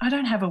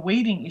don't have a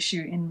weeding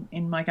issue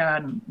in my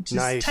garden. It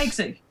just takes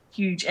a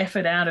huge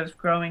effort out of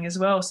growing as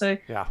well. So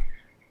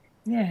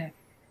yeah.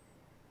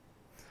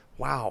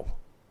 Wow.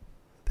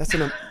 That's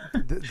an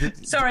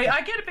sorry,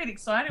 I get a bit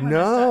excited when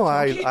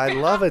I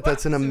love it.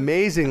 That's an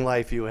amazing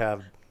life you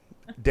have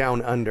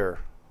down under.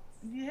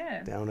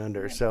 Yeah. Down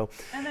under. So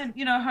and then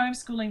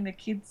homeschooling the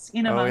kids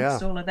in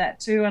amongst all of that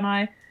too, and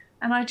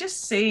I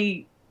just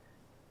see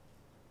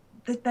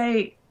that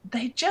they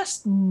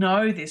just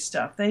know this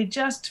stuff. They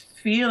just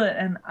feel it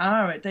and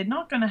are it. They're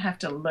not going to have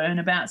to learn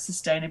about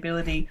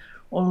sustainability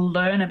or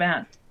learn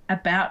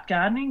about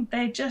gardening.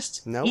 They're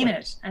just in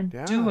it and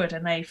do it,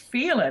 and they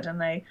feel it, and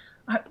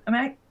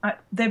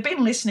they've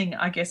been listening,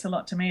 I guess, a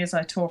lot to me as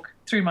I talk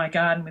through my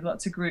garden with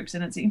lots of groups,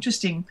 and it's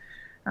interesting.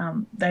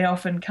 They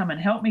often come and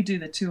help me do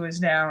the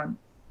tours now, and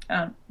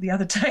the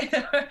other day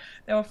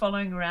they were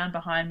following around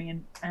behind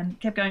me and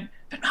kept going,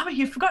 "But Mama,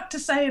 you forgot to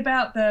say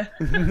about the..."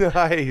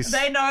 Nice.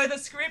 They know the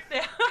script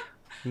now.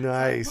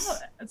 Nice.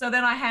 So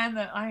then I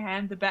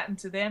hand the baton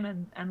to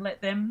them and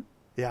let them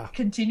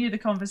continue the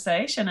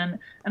conversation and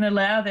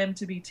allow them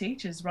to be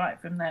teachers right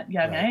from that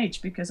young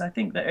age, because I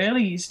think the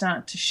earlier you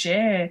start to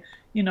share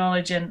your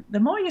knowledge, and the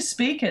more you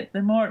speak it,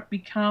 the more it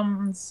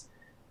becomes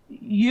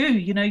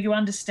you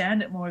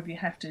understand it more if you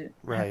have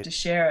to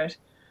share it.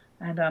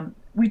 And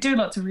we do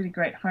lots of really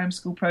great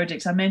homeschool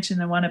projects. I mentioned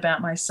the one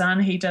about my son.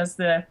 He does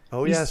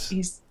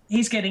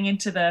he's getting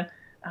into the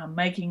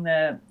making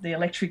the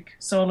electric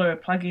solar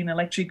plug-in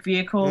electric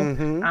vehicle.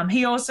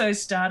 He also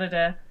started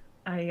a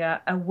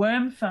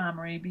worm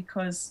farmery,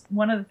 because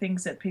one of the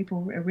things that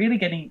people are really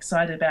getting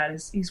excited about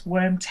is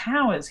worm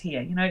towers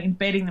here,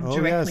 embedding them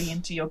directly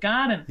into your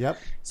garden. Yep.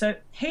 So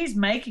he's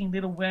making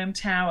little worm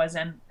towers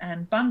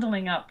and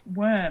bundling up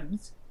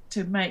worms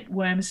to make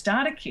worm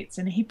starter kits.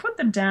 And he put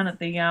them down at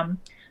the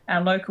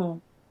our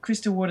local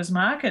Crystal Waters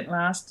market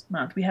last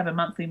month. We have a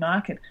monthly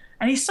market.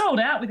 And he sold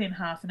out within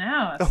half an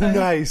hour. So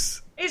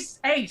nice. He's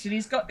 8 and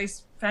he's got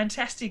this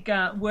fantastic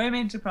worm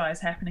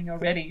enterprise happening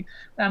already.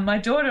 My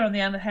daughter, on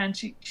the other hand,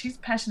 she's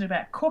passionate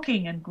about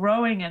cooking and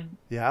growing. And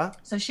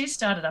so she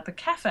started up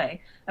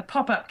a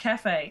pop-up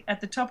cafe at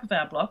the top of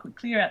our block. We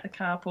clear out the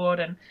carport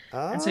and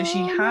so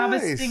she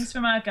harvests things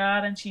from our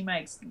garden. She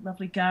makes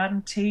lovely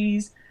garden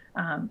teas,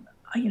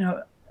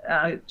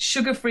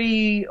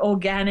 sugar-free,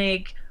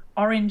 organic,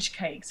 orange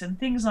cakes and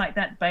things like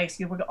that base.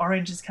 We've got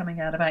oranges coming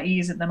out of our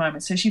ears at the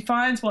moment. So she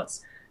finds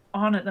what's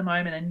on at the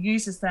moment and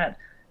uses that.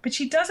 But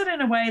she does it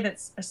in a way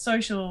that's a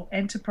social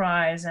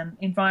enterprise and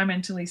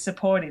environmentally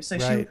supportive.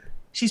 So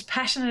she's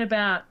passionate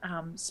about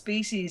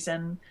species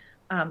and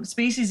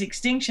species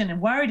extinction and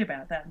worried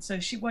about that. And so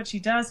what she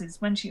does is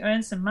when she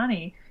earns some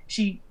money,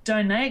 she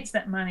donates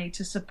that money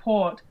to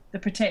support the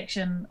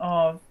protection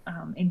of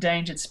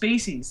endangered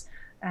species.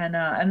 And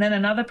then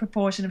another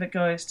proportion of it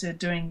goes to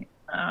doing,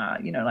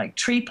 like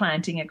tree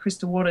planting at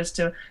Crystal Waters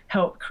to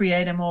help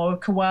create a more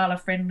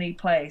koala-friendly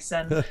place.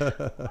 And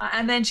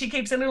and then she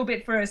keeps a little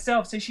bit for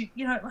herself. So she,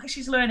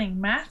 she's learning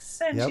maths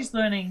and she's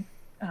learning,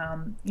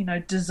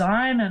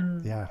 design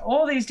and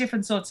all these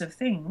different sorts of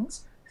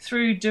things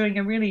through doing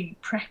a really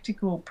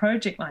practical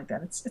project like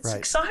that. It's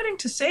exciting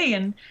to see,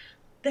 and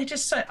they're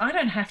just so. I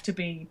don't have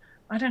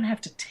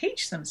to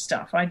teach them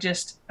stuff. I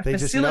just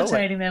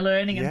facilitating their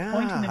learning and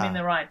pointing them in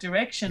the right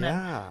direction.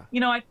 And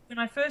when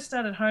I first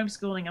started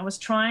homeschooling, I was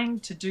trying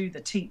to do the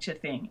teacher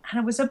thing,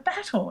 and it was a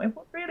battle. It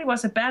really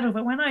was a battle.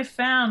 But when I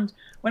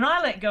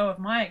let go of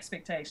my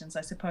expectations,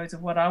 I suppose,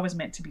 of what I was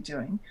meant to be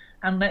doing,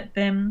 and let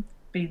them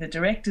be the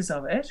directors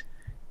of it,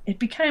 it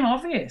became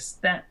obvious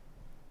that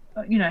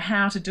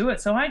how to do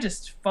it. So I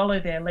just follow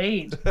their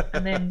lead,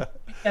 and then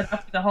get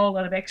up with a whole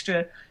lot of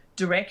extra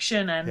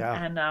direction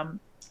and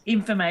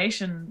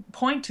information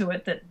point to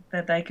it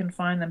that they can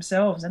find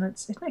themselves. And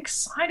it's an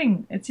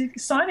exciting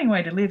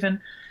way to live. And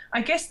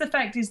I guess the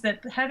fact is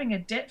that having a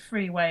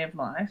debt-free way of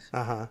life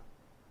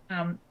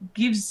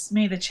gives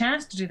me the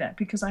chance to do that,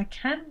 because I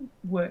can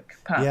work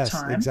part-time.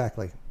 Yes,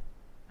 exactly.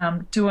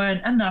 To earn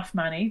enough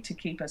money to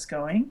keep us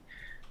going.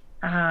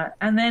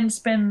 And then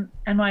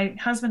and my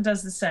husband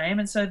does the same,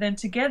 and so then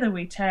together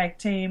we tag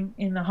team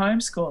in the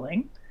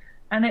homeschooling,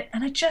 and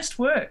it just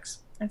works.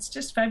 It's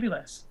just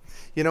fabulous.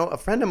 A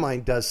friend of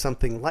mine does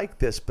something like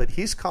this, but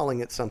he's calling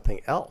it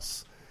something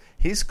else.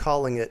 He's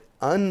calling it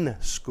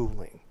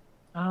unschooling.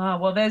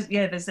 Well, there's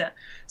that.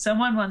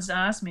 Someone once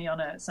asked me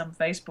on some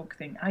Facebook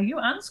thing, "Are you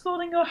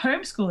unschooling or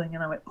homeschooling?"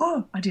 And I went,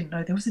 "Oh, I didn't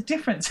know there was a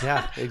difference."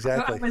 Yeah,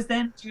 exactly. I was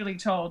then duly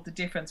told the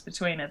difference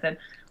between it. That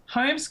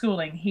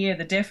homeschooling here,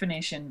 the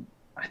definition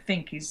I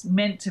think is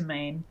meant to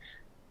mean,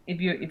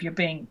 if you're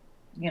being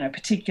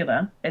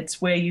particular,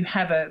 it's where you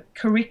have a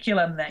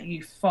curriculum that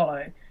you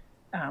follow.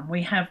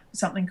 We have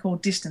something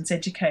called distance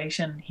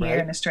education here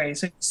in Australia.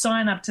 So you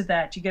sign up to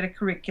that, you get a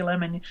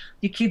curriculum, and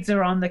your kids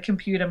are on the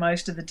computer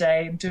most of the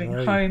day and doing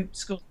home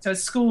school. So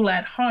it's school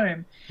at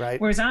home. Right.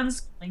 Whereas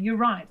unschooling, you're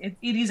right, it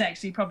is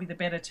actually probably the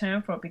better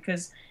term for it,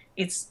 because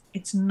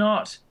it's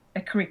not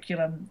a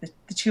curriculum.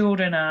 The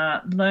children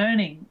are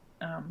learning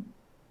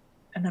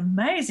an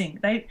amazing.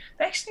 They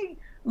actually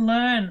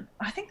learn.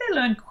 I think they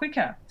learn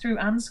quicker through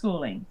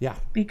unschooling. Yeah.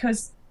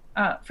 Because,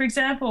 for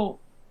example,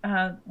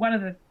 one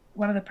of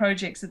the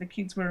projects that the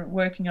kids were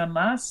working on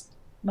last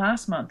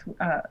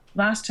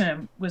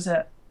term was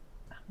a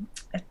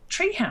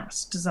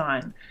treehouse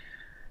design,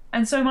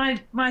 and so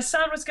my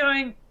son was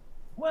going,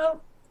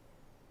 well,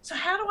 so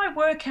how do I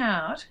work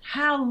out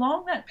how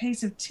long that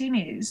piece of tin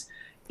is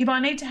if I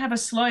need to have a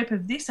slope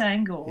of this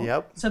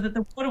angle so that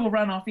the water will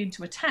run off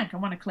into a tank? I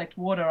want to collect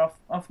water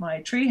off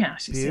my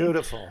treehouse.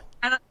 Beautiful.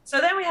 And so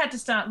then we had to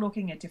start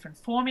looking at different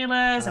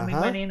formulas, and we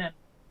went in and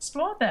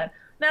explored that.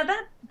 Now,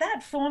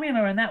 that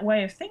formula and that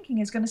way of thinking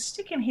is going to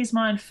stick in his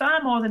mind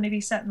far more than if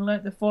he sat and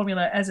learnt the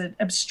formula as an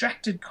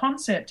abstracted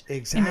concept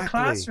in the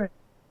classroom.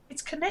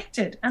 It's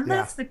connected, and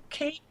that's the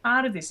key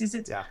part of this. Is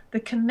it's the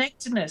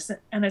connectedness,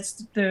 and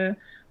it's the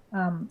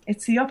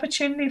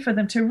opportunity for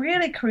them to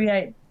really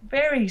create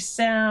very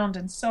sound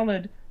and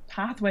solid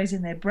pathways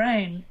in their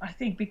brain, I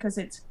think, because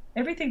it's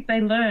everything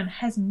they learn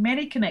has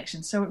many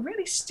connections, so it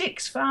really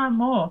sticks far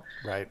more.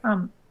 Right.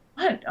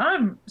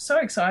 I'm so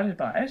excited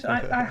by it.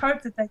 I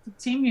hope that they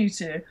continue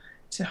to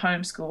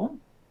homeschool.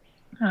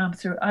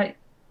 I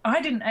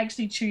didn't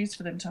actually choose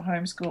for them to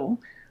homeschool,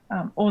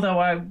 although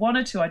I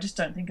wanted to. I just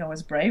don't think I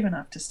was brave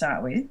enough to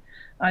start with.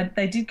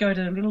 They did go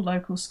to a little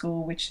local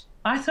school, which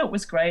I thought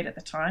was great at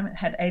the time. It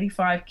had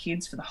 85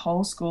 kids for the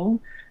whole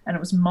school, and it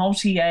was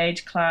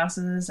multi-age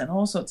classes and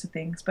all sorts of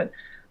things. But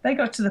they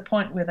got to the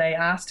point where they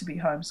asked to be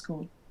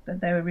homeschooled,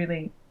 that they were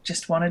really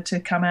just wanted to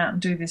come out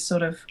and do this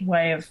sort of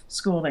way of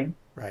schooling.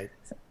 Right.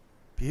 So,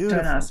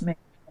 beautiful. Don't ask me.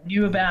 I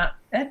knew about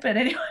it, but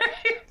anyway.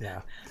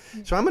 Yeah.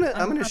 So I'm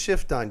gonna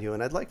shift on you,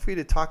 and I'd like for you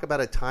to talk about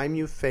a time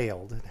you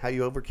failed, and how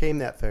you overcame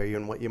that failure,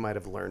 and what you might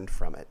have learned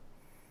from it.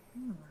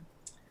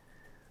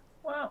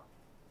 Well,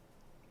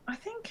 I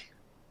think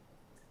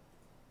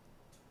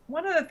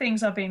one of the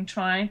things I've been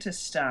trying to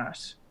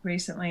start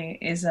recently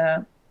is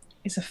a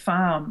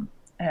farm.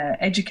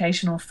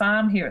 Educational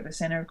farm here at the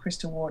centre of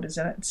Crystal Waters,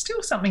 and it's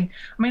still something.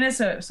 I mean, it's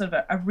a sort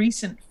of a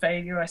recent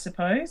failure, I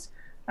suppose.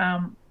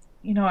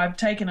 I've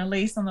taken a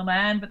lease on the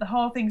land, but the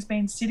whole thing's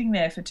been sitting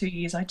there for 2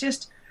 years.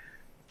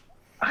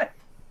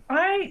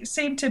 I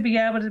seem to be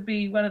able to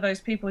be one of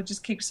those people who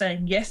just keep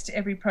saying yes to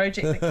every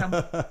project that comes,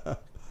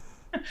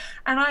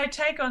 and I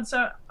take on.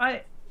 So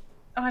I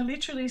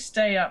literally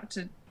stay up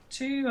to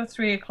 2 or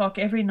 3 o'clock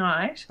every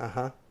night.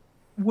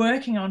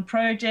 working on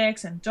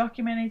projects and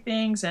documenting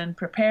things and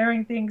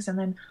preparing things, and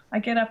then I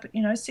get up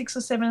at 6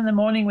 or 7 in the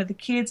morning with the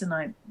kids and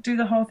I do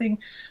the whole thing,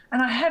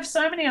 and I have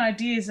so many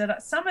ideas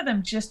that some of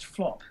them just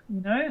flop,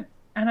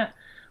 and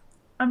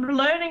I'm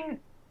learning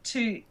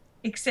to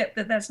accept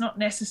that that's not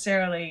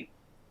necessarily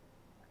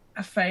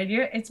a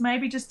failure. It's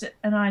maybe just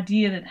an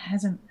idea that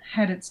hasn't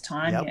had its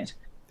time yet.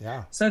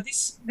 Yeah. So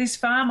this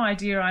farm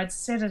idea, I'd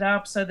set it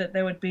up so that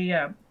there would be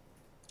it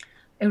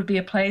would be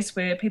a place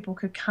where people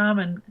could come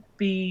and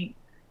be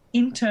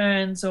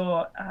interns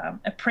or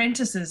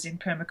apprentices in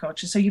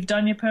permaculture. So you've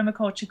done your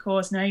permaculture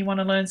course, now you want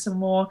to learn some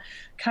more,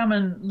 come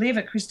and live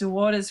at Crystal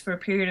Waters for a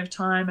period of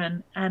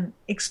time and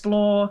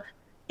explore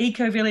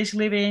eco-village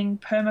living,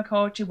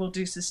 permaculture. We'll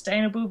do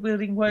sustainable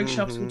building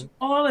workshops, we'll do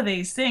all of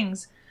these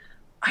things.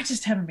 I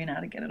just haven't been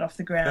able to get it off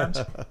the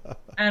ground.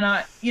 And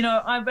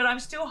but I'm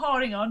still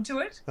holding on to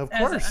it. Of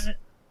course.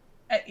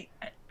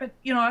 But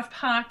I've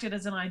parked it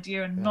as an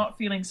idea and not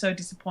feeling so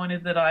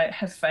disappointed that I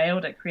have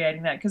failed at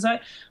creating that, because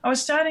I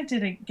was starting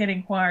to get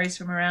inquiries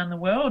from around the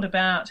world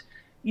about,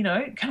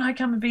 can I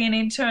come and be an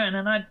intern?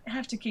 And I'd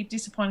have to keep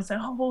disappointed, saying,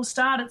 oh, we'll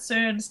start it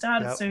soon. And it's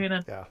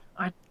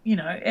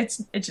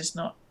just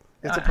not.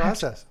 It's a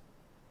process.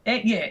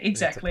 Yeah,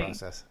 exactly.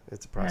 It's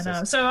a process.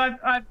 And, so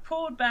I've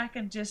pulled back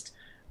and just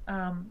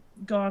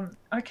gone,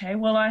 okay,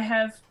 well, I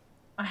have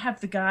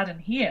the garden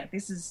here.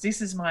 This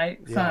is my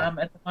farm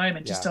at the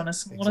moment, just on a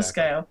smaller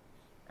scale.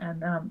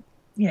 And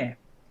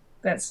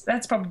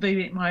that's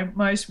probably my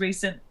most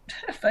recent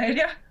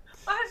failure.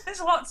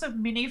 There's lots of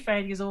mini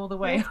failures all the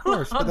way of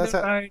course, on the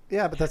road.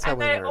 But that's how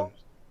we learn.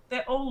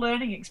 They're all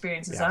learning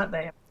experiences, aren't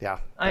they? Yeah,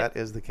 that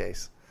is the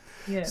case.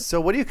 Yeah.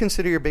 So what do you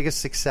consider your biggest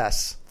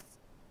success?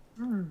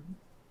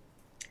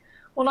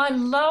 Well, I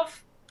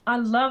love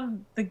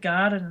the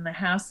garden and the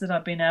house that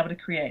I've been able to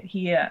create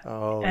here.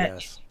 Oh,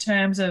 yes. In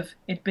terms of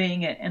it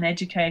being an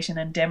education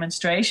and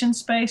demonstration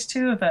space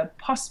too, of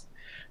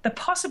the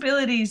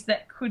possibilities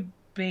that could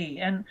be,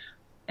 and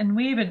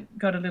we even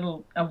got a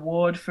little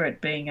award for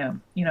it being a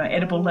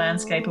edible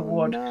landscape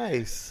award.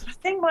 Nice. I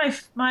think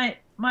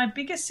my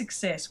biggest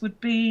success would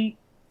be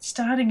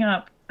starting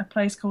up a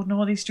place called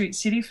Northey Street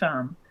City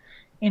Farm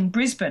in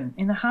Brisbane,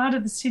 in the heart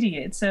of the city.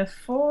 It's a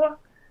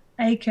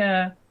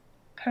 4-acre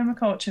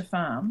permaculture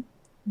farm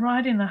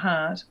right in the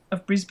heart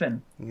of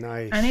Brisbane.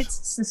 Nice. And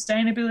it's a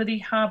sustainability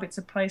hub. It's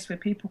a place where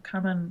people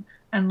come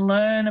and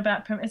learn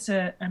about it's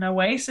an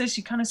oasis.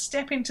 You kind of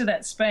step into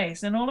that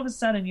space and all of a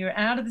sudden you're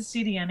out of the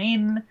city and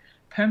in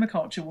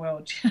permaculture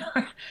world,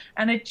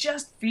 and it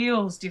just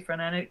feels different,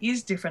 and it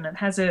is different. It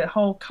has a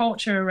whole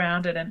culture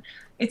around it, and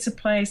it's a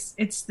place,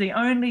 it's the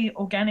only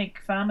organic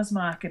farmers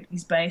market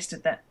is based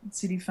at that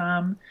city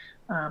farm,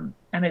 and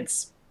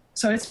it's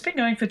been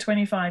going for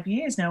 25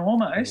 years now,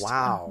 almost.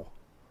 Wow.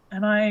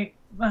 And my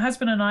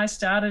husband and I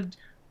started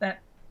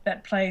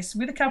that place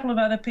with a couple of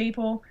other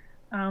people.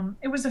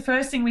 It was the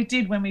first thing we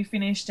did when we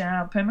finished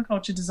our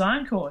permaculture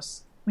design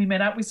course. We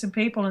met up with some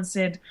people and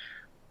said,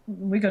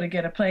 we got to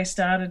get a place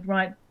started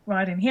right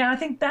in here. I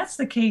think that's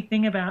the key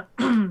thing about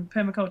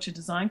permaculture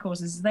design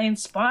courses. They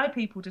inspire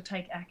people to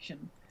take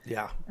action.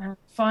 Yeah.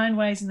 Find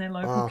ways in their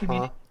local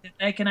community that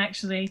they can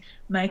actually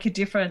make a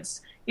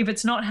difference. If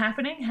it's not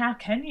happening, how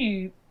can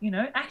you,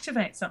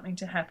 activate something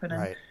to happen?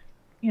 And,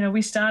 right.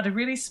 We started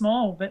really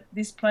small, but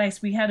this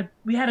place, we had a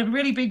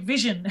really big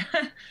vision.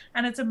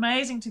 And it's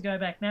amazing to go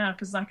back now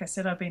because, like I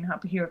said, I've been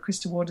up here at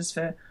Crystal Waters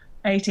for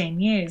 18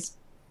 years.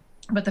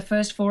 But the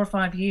first 4 or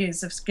 5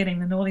 years of getting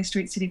the Northey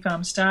Street City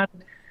Farm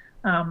started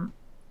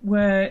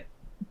were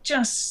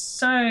just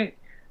so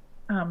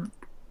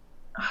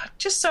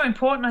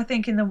important, I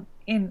think,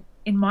 in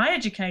my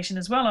education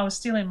as well. I was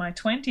still in my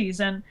 20s,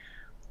 and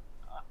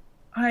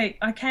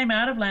I came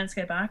out of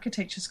landscape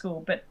architecture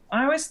school, but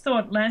I always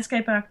thought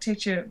landscape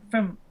architecture,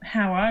 from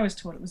how I was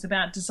taught, it was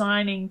about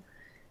designing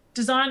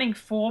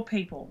for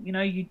people.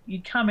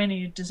 You'd come in and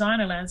you'd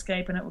design a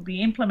landscape and it would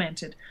be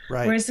implemented.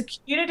 Right. Whereas the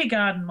community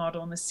garden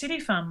model and the city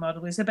farm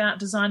model is about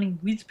designing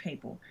with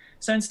people.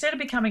 So instead of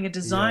becoming a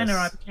designer,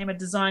 Yes. I became a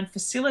design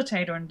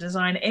facilitator and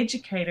design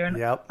educator. And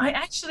Yep. I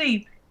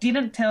actually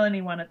didn't tell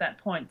anyone at that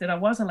point that I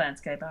was a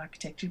landscape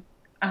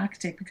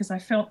architect because I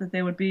felt that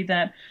there would be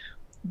that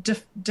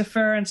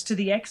deference to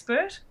the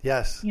expert.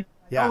 Yes. Yeah,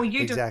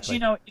 exactly. You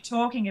know what you're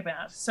talking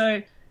about.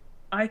 So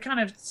I kind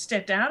of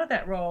stepped out of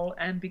that role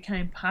and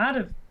became part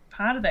of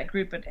that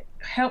group, but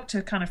helped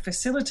to kind of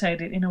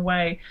facilitate it in a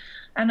way,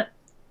 and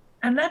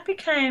that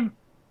became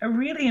a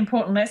really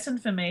important lesson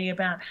for me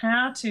about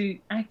how to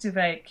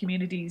activate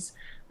communities,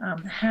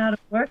 how to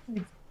work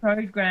with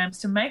programs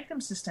to make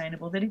them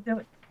sustainable. That if there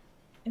were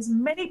as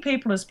many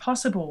people as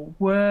possible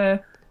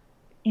were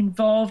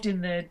involved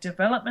in the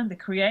development, the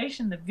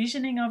creation, the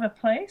visioning of a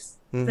place,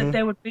 that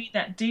there would be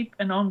that deep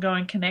and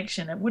ongoing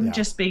connection. It wouldn't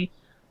just be.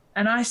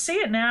 And I see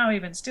it now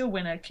even still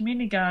when a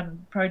community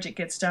garden project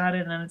gets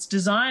started and it's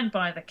designed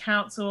by the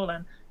council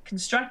and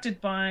constructed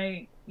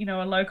by,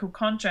 a local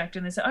contractor,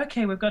 and they say,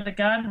 okay, we've got a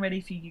garden ready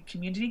for you,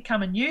 community,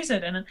 come and use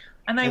it. And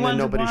they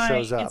wonder nobody why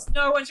shows up.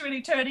 no one's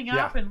really turning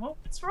up, and, well,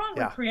 what's wrong?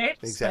 Yeah, We create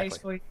a exactly.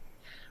 space for you.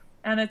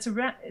 And it's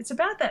about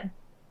that,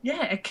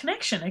 a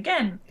connection.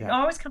 Again, I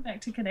always come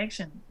back to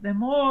connection. The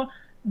more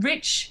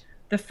rich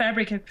the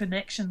fabric of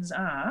connections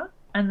are,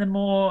 and the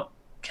more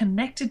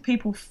connected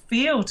people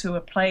feel to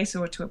a place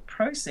or to a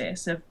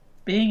process of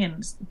being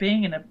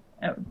in a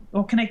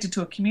or connected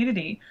to a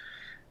community,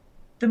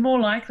 the more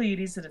likely it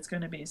is that it's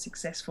going to be a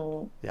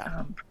successful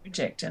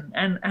project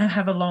and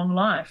have a long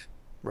life.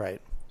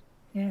 Right.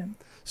 Yeah.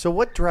 So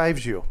what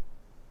drives you?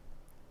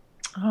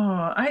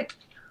 Oh, I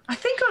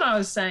think what I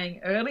was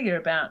saying earlier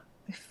about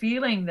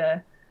feeling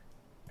the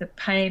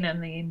pain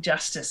and the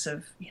injustice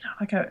of,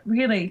 like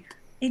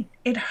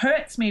it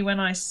hurts me when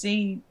I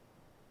see,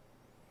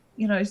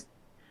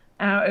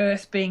 our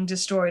earth being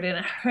destroyed, and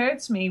it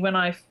hurts me when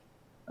I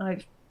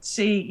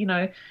see,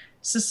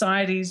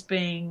 societies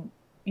being,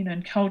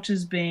 and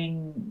cultures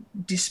being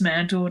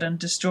dismantled and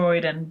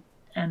destroyed, and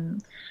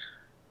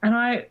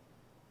I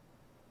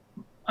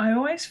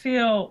always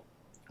feel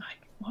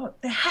like, well,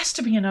 there has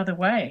to be another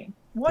way.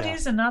 What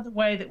is another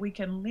way that we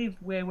can live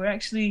where we're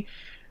actually,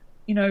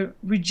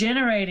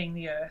 regenerating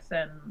the earth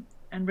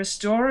and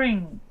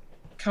restoring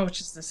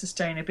cultures, the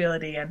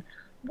sustainability, and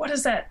what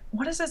does that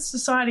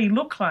society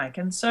look like?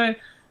 And so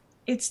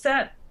it's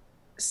that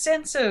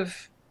sense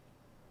of,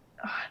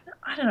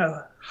 I don't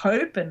know,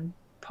 hope and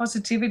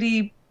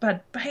positivity,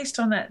 but based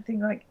on that thing,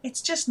 like,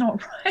 it's just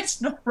not right.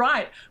 It's not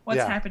right what's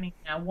happening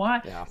now.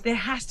 Why? Yeah. There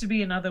has to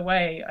be another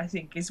way, I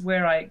think, is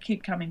where I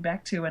keep coming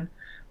back to, and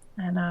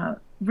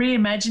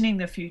reimagining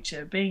the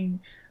future, being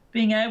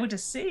able to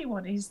see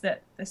what is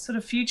that the sort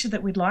of future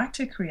that we'd like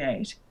to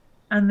create,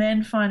 and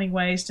then finding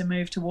ways to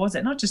move towards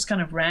it, not just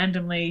kind of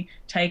randomly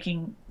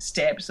taking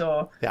steps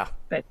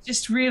but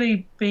just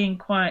really being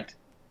quite,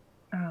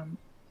 I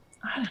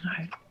don't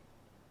know,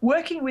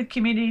 working with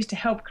communities to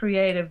help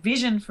create a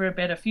vision for a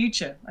better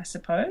future, I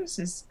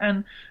suppose,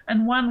 and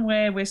one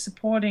where we're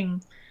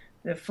supporting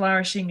the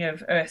flourishing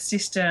of Earth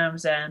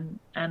systems and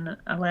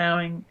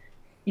allowing,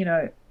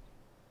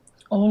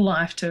 all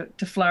life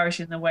to flourish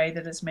in the way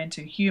that it's meant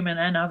to, human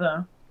and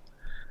other.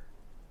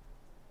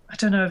 I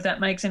don't know if that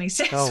makes any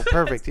sense. Oh,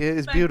 perfect.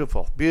 It's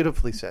beautiful.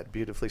 Beautifully said.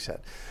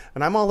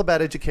 And I'm all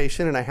about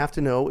education, and I have to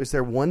know, is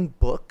there one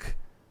book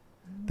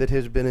that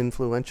has been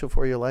influential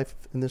for your life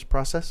in this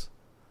process?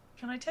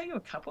 Can I tell you a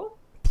couple?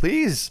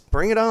 Please,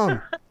 bring it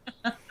on.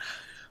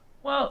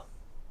 Well,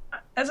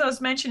 as I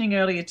was mentioning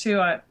earlier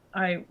too,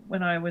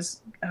 when I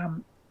was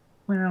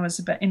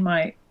about in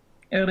my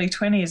early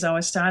 20s, I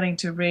was starting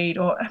to read,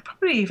 or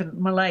probably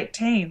even my late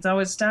teens, I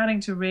was starting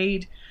to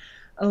read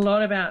a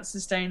lot about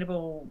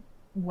sustainable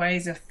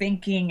ways of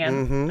thinking,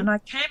 and I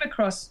came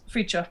across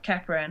Fritjof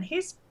Capra, and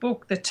his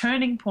book, The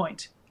Turning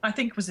Point, I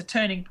think was a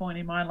turning point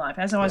in my life.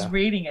 As I was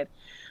reading it,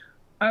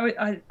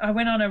 I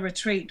went on a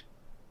retreat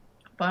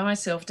by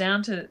myself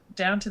down to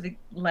the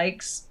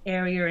lakes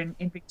area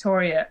in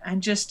Victoria,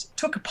 and just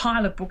took a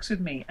pile of books with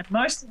me, and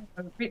most of them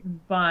were written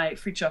by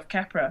Fritjof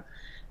Capra.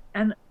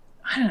 And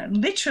I don't know,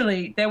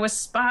 literally there were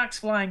sparks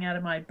flying out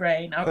of my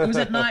brain. It was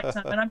at night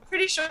time, and I'm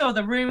pretty sure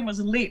the room was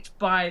lit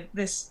by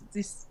this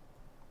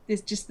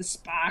just the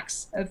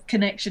sparks of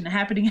connection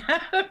happening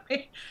out of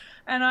me.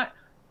 And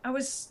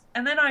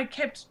then I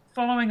kept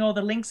following all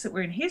the links that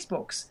were in his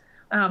books,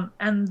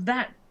 and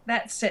that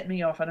set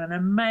me off on an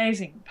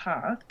amazing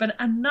path. But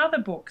another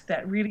book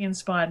that really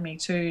inspired me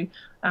too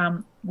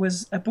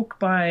was a book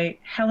by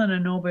Helena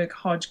Norberg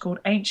Hodge called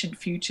Ancient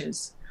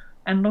Futures,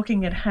 and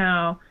looking at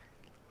how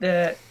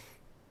the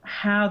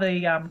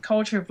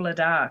culture of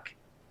Ladakh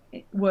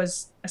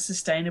was a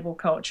sustainable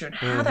culture, and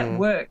how that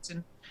worked,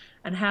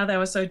 and how they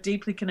were so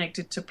deeply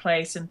connected to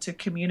place and to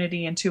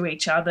community and to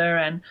each other,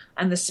 and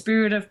the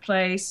spirit of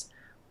place,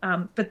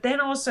 but then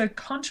also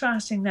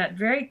contrasting that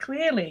very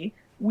clearly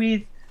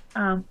with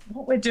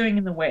what we're doing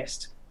in the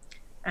West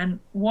and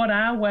what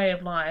our way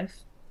of life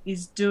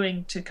is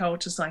doing to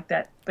cultures like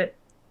that. But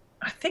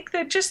I think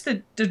that just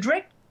the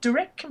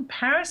direct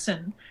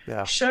comparison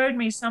showed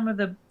me some of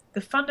the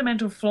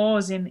fundamental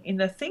flaws in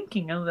the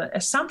thinking and the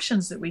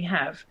assumptions that we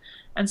have.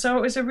 And so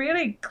it was a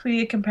really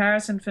clear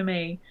comparison for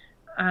me,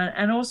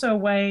 and also a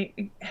way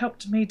it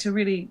helped me to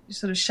really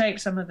sort of shape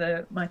some of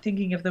my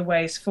thinking of the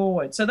ways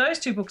forward. So those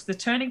two books, The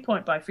Turning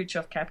Point by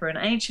Fritjof Capra and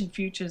Ancient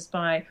Futures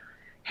by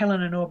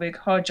Helena Norberg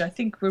Hodge, I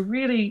think were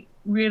really,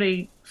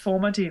 really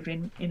formative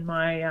in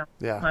my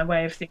my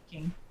way of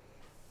thinking.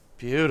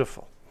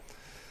 Beautiful.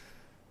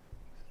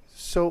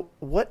 So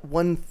what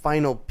one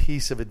final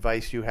piece of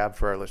advice you have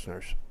for our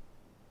listeners?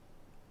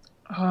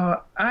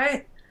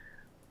 I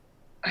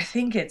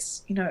think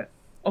it's,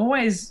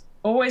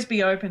 always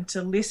be open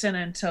to listen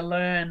and to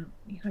learn,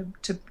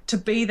 to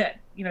be that,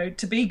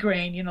 to be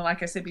green,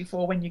 like I said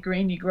before, when you're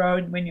green, you grow,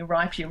 and when you're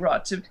ripe, you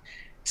rot. To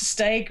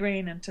stay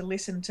green and to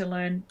listen, to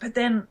learn, but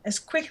then as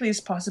quickly as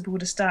possible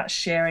to start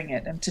sharing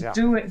it, and to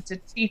do it, and to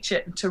teach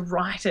it, and to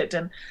write it.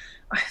 And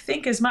I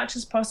think as much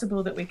as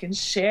possible that we can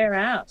share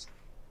out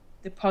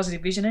the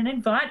positive vision and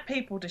invite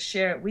people to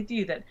share it with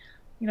you, that,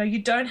 you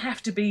don't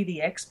have to be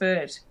the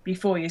expert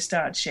before you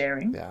start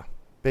sharing. Yeah,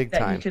 big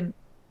time. You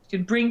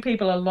can bring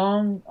people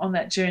along on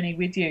that journey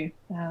with you.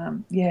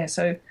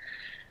 So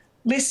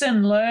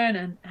listen,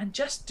 learn, and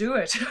just do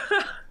it.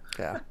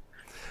 Yeah.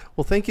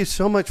 Well, thank you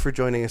so much for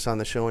joining us on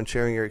the show and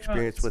sharing your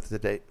experience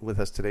Right. with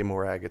us today,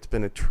 Morag. It's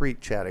been a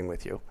treat chatting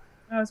with you.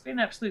 Oh, it's been an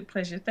absolute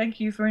pleasure. Thank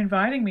you for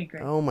inviting me,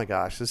 Greg. Oh my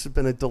gosh, this has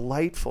been a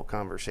delightful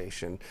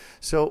conversation.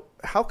 So,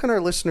 how can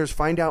our listeners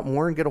find out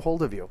more and get a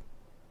hold of you?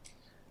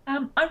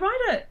 I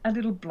write a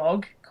little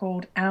blog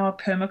called Our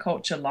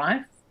Permaculture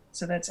Life.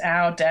 So that's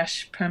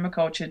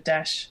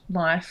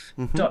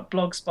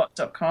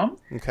our-permaculture-life.blogspot.com.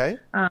 Okay.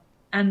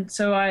 And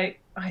so I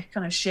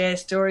kind of share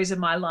stories of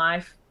my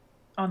life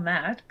on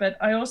that. But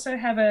I also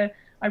I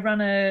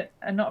run a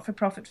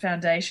not-for-profit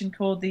foundation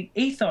called the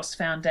Ethos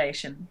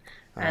Foundation.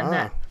 And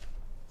that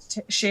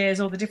shares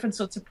all the different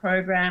sorts of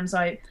programs.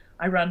 I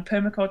run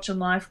Permaculture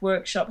Life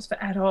workshops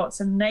for adults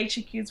and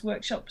Nature Kids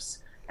workshops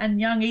and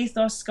young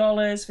ethos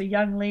scholars for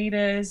young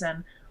leaders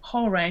and a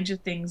whole range of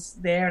things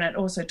there. And it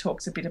also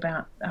talks a bit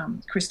about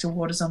crystal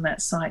waters on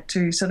that site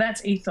too. So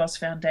that's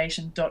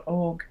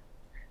ethosfoundation.org.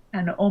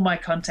 And all my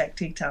contact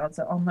details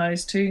are on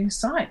those two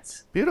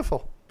sites.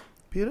 Beautiful.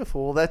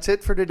 Beautiful. Well, that's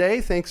it for today.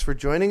 Thanks for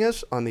joining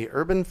us on the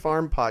Urban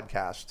Farm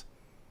Podcast.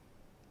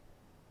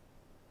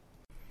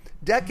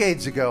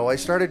 Decades ago, I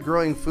started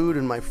growing food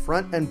in my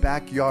front and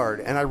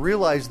backyard, and I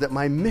realized that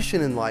my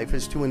mission in life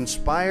is to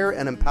inspire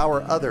and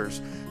empower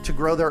others to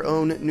grow their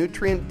own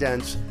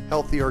nutrient-dense,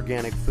 healthy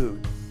organic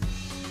food.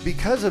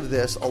 Because of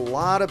this, a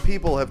lot of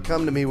people have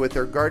come to me with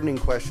their gardening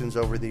questions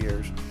over the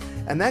years,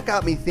 and that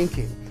got me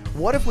thinking,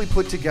 what if we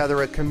put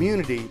together a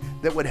community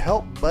that would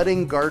help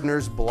budding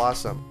gardeners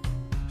blossom?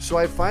 So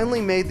I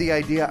finally made the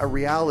idea a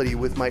reality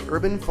with my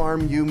Urban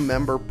Farm U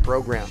member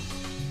program.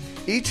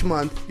 Each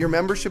month, your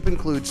membership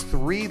includes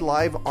 3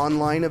 live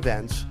online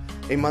events,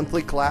 a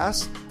monthly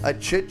class, a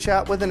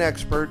chit-chat with an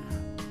expert,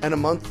 and a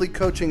monthly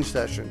coaching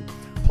session,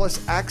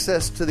 plus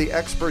access to the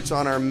experts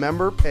on our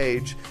member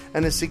page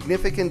and a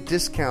significant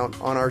discount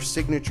on our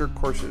signature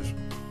courses.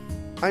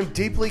 I'm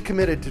deeply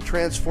committed to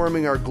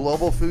transforming our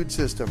global food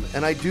system,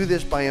 and I do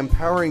this by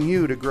empowering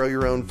you to grow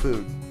your own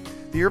food.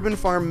 The Urban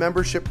Farm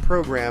membership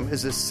program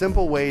is a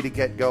simple way to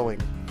get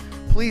going.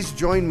 Please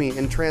join me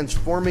in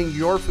transforming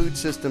your food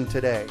system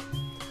today.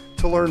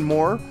 To learn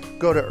more,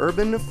 go to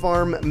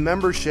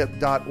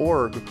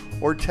urbanfarmmembership.org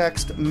or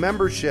text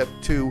membership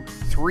to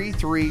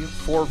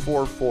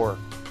 33444.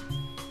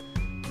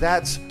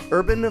 That's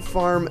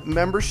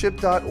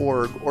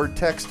urbanfarmmembership.org or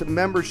text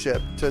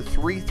membership to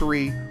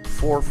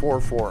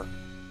 33444.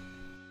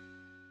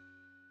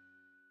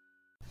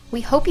 We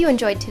hope you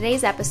enjoyed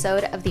today's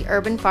episode of the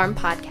Urban Farm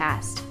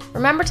Podcast.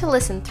 Remember to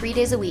listen 3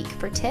 days a week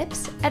for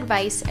tips,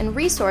 advice, and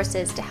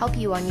resources to help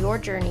you on your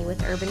journey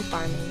with urban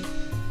farming.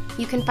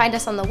 You can find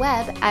us on the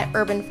web at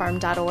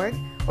urbanfarm.org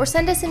or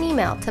send us an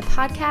email to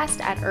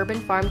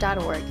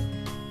podcast@urbanfarm.org.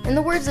 In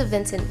the words of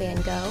Vincent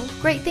van Gogh,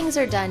 great things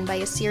are done by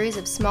a series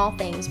of small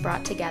things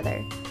brought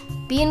together.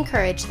 Be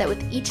encouraged that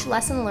with each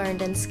lesson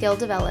learned and skill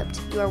developed,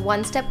 you are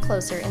one step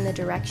closer in the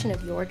direction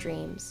of your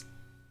dreams.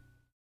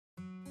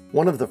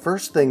 One of the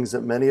first things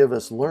that many of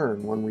us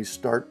learn when we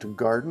start to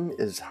garden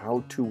is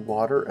how to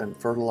water and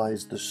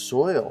fertilize the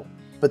soil.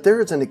 But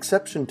there is an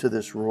exception to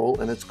this rule,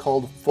 and it's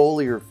called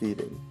foliar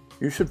feeding.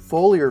 You should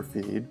foliar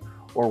feed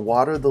or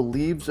water the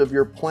leaves of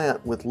your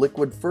plant with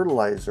liquid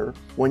fertilizer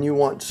when you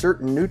want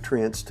certain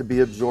nutrients to be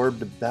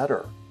absorbed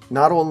better.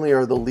 Not only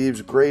are the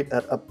leaves great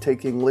at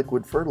uptaking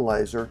liquid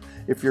fertilizer,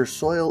 if your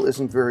soil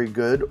isn't very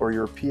good or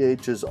your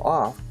pH is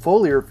off,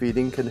 foliar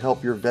feeding can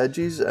help your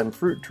veggies and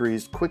fruit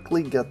trees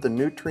quickly get the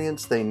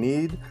nutrients they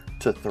need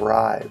to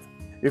thrive.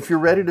 If you're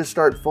ready to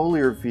start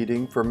foliar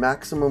feeding for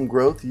maximum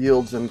growth,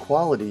 yields, and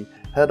quality,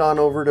 head on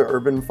over to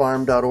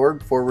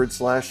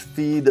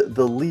urbanfarm.org/feed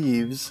the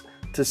leaves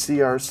to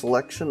see our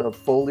selection of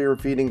foliar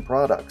feeding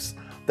products.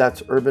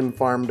 That's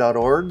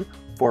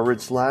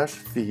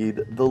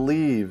urbanfarm.org/feed the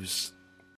leaves.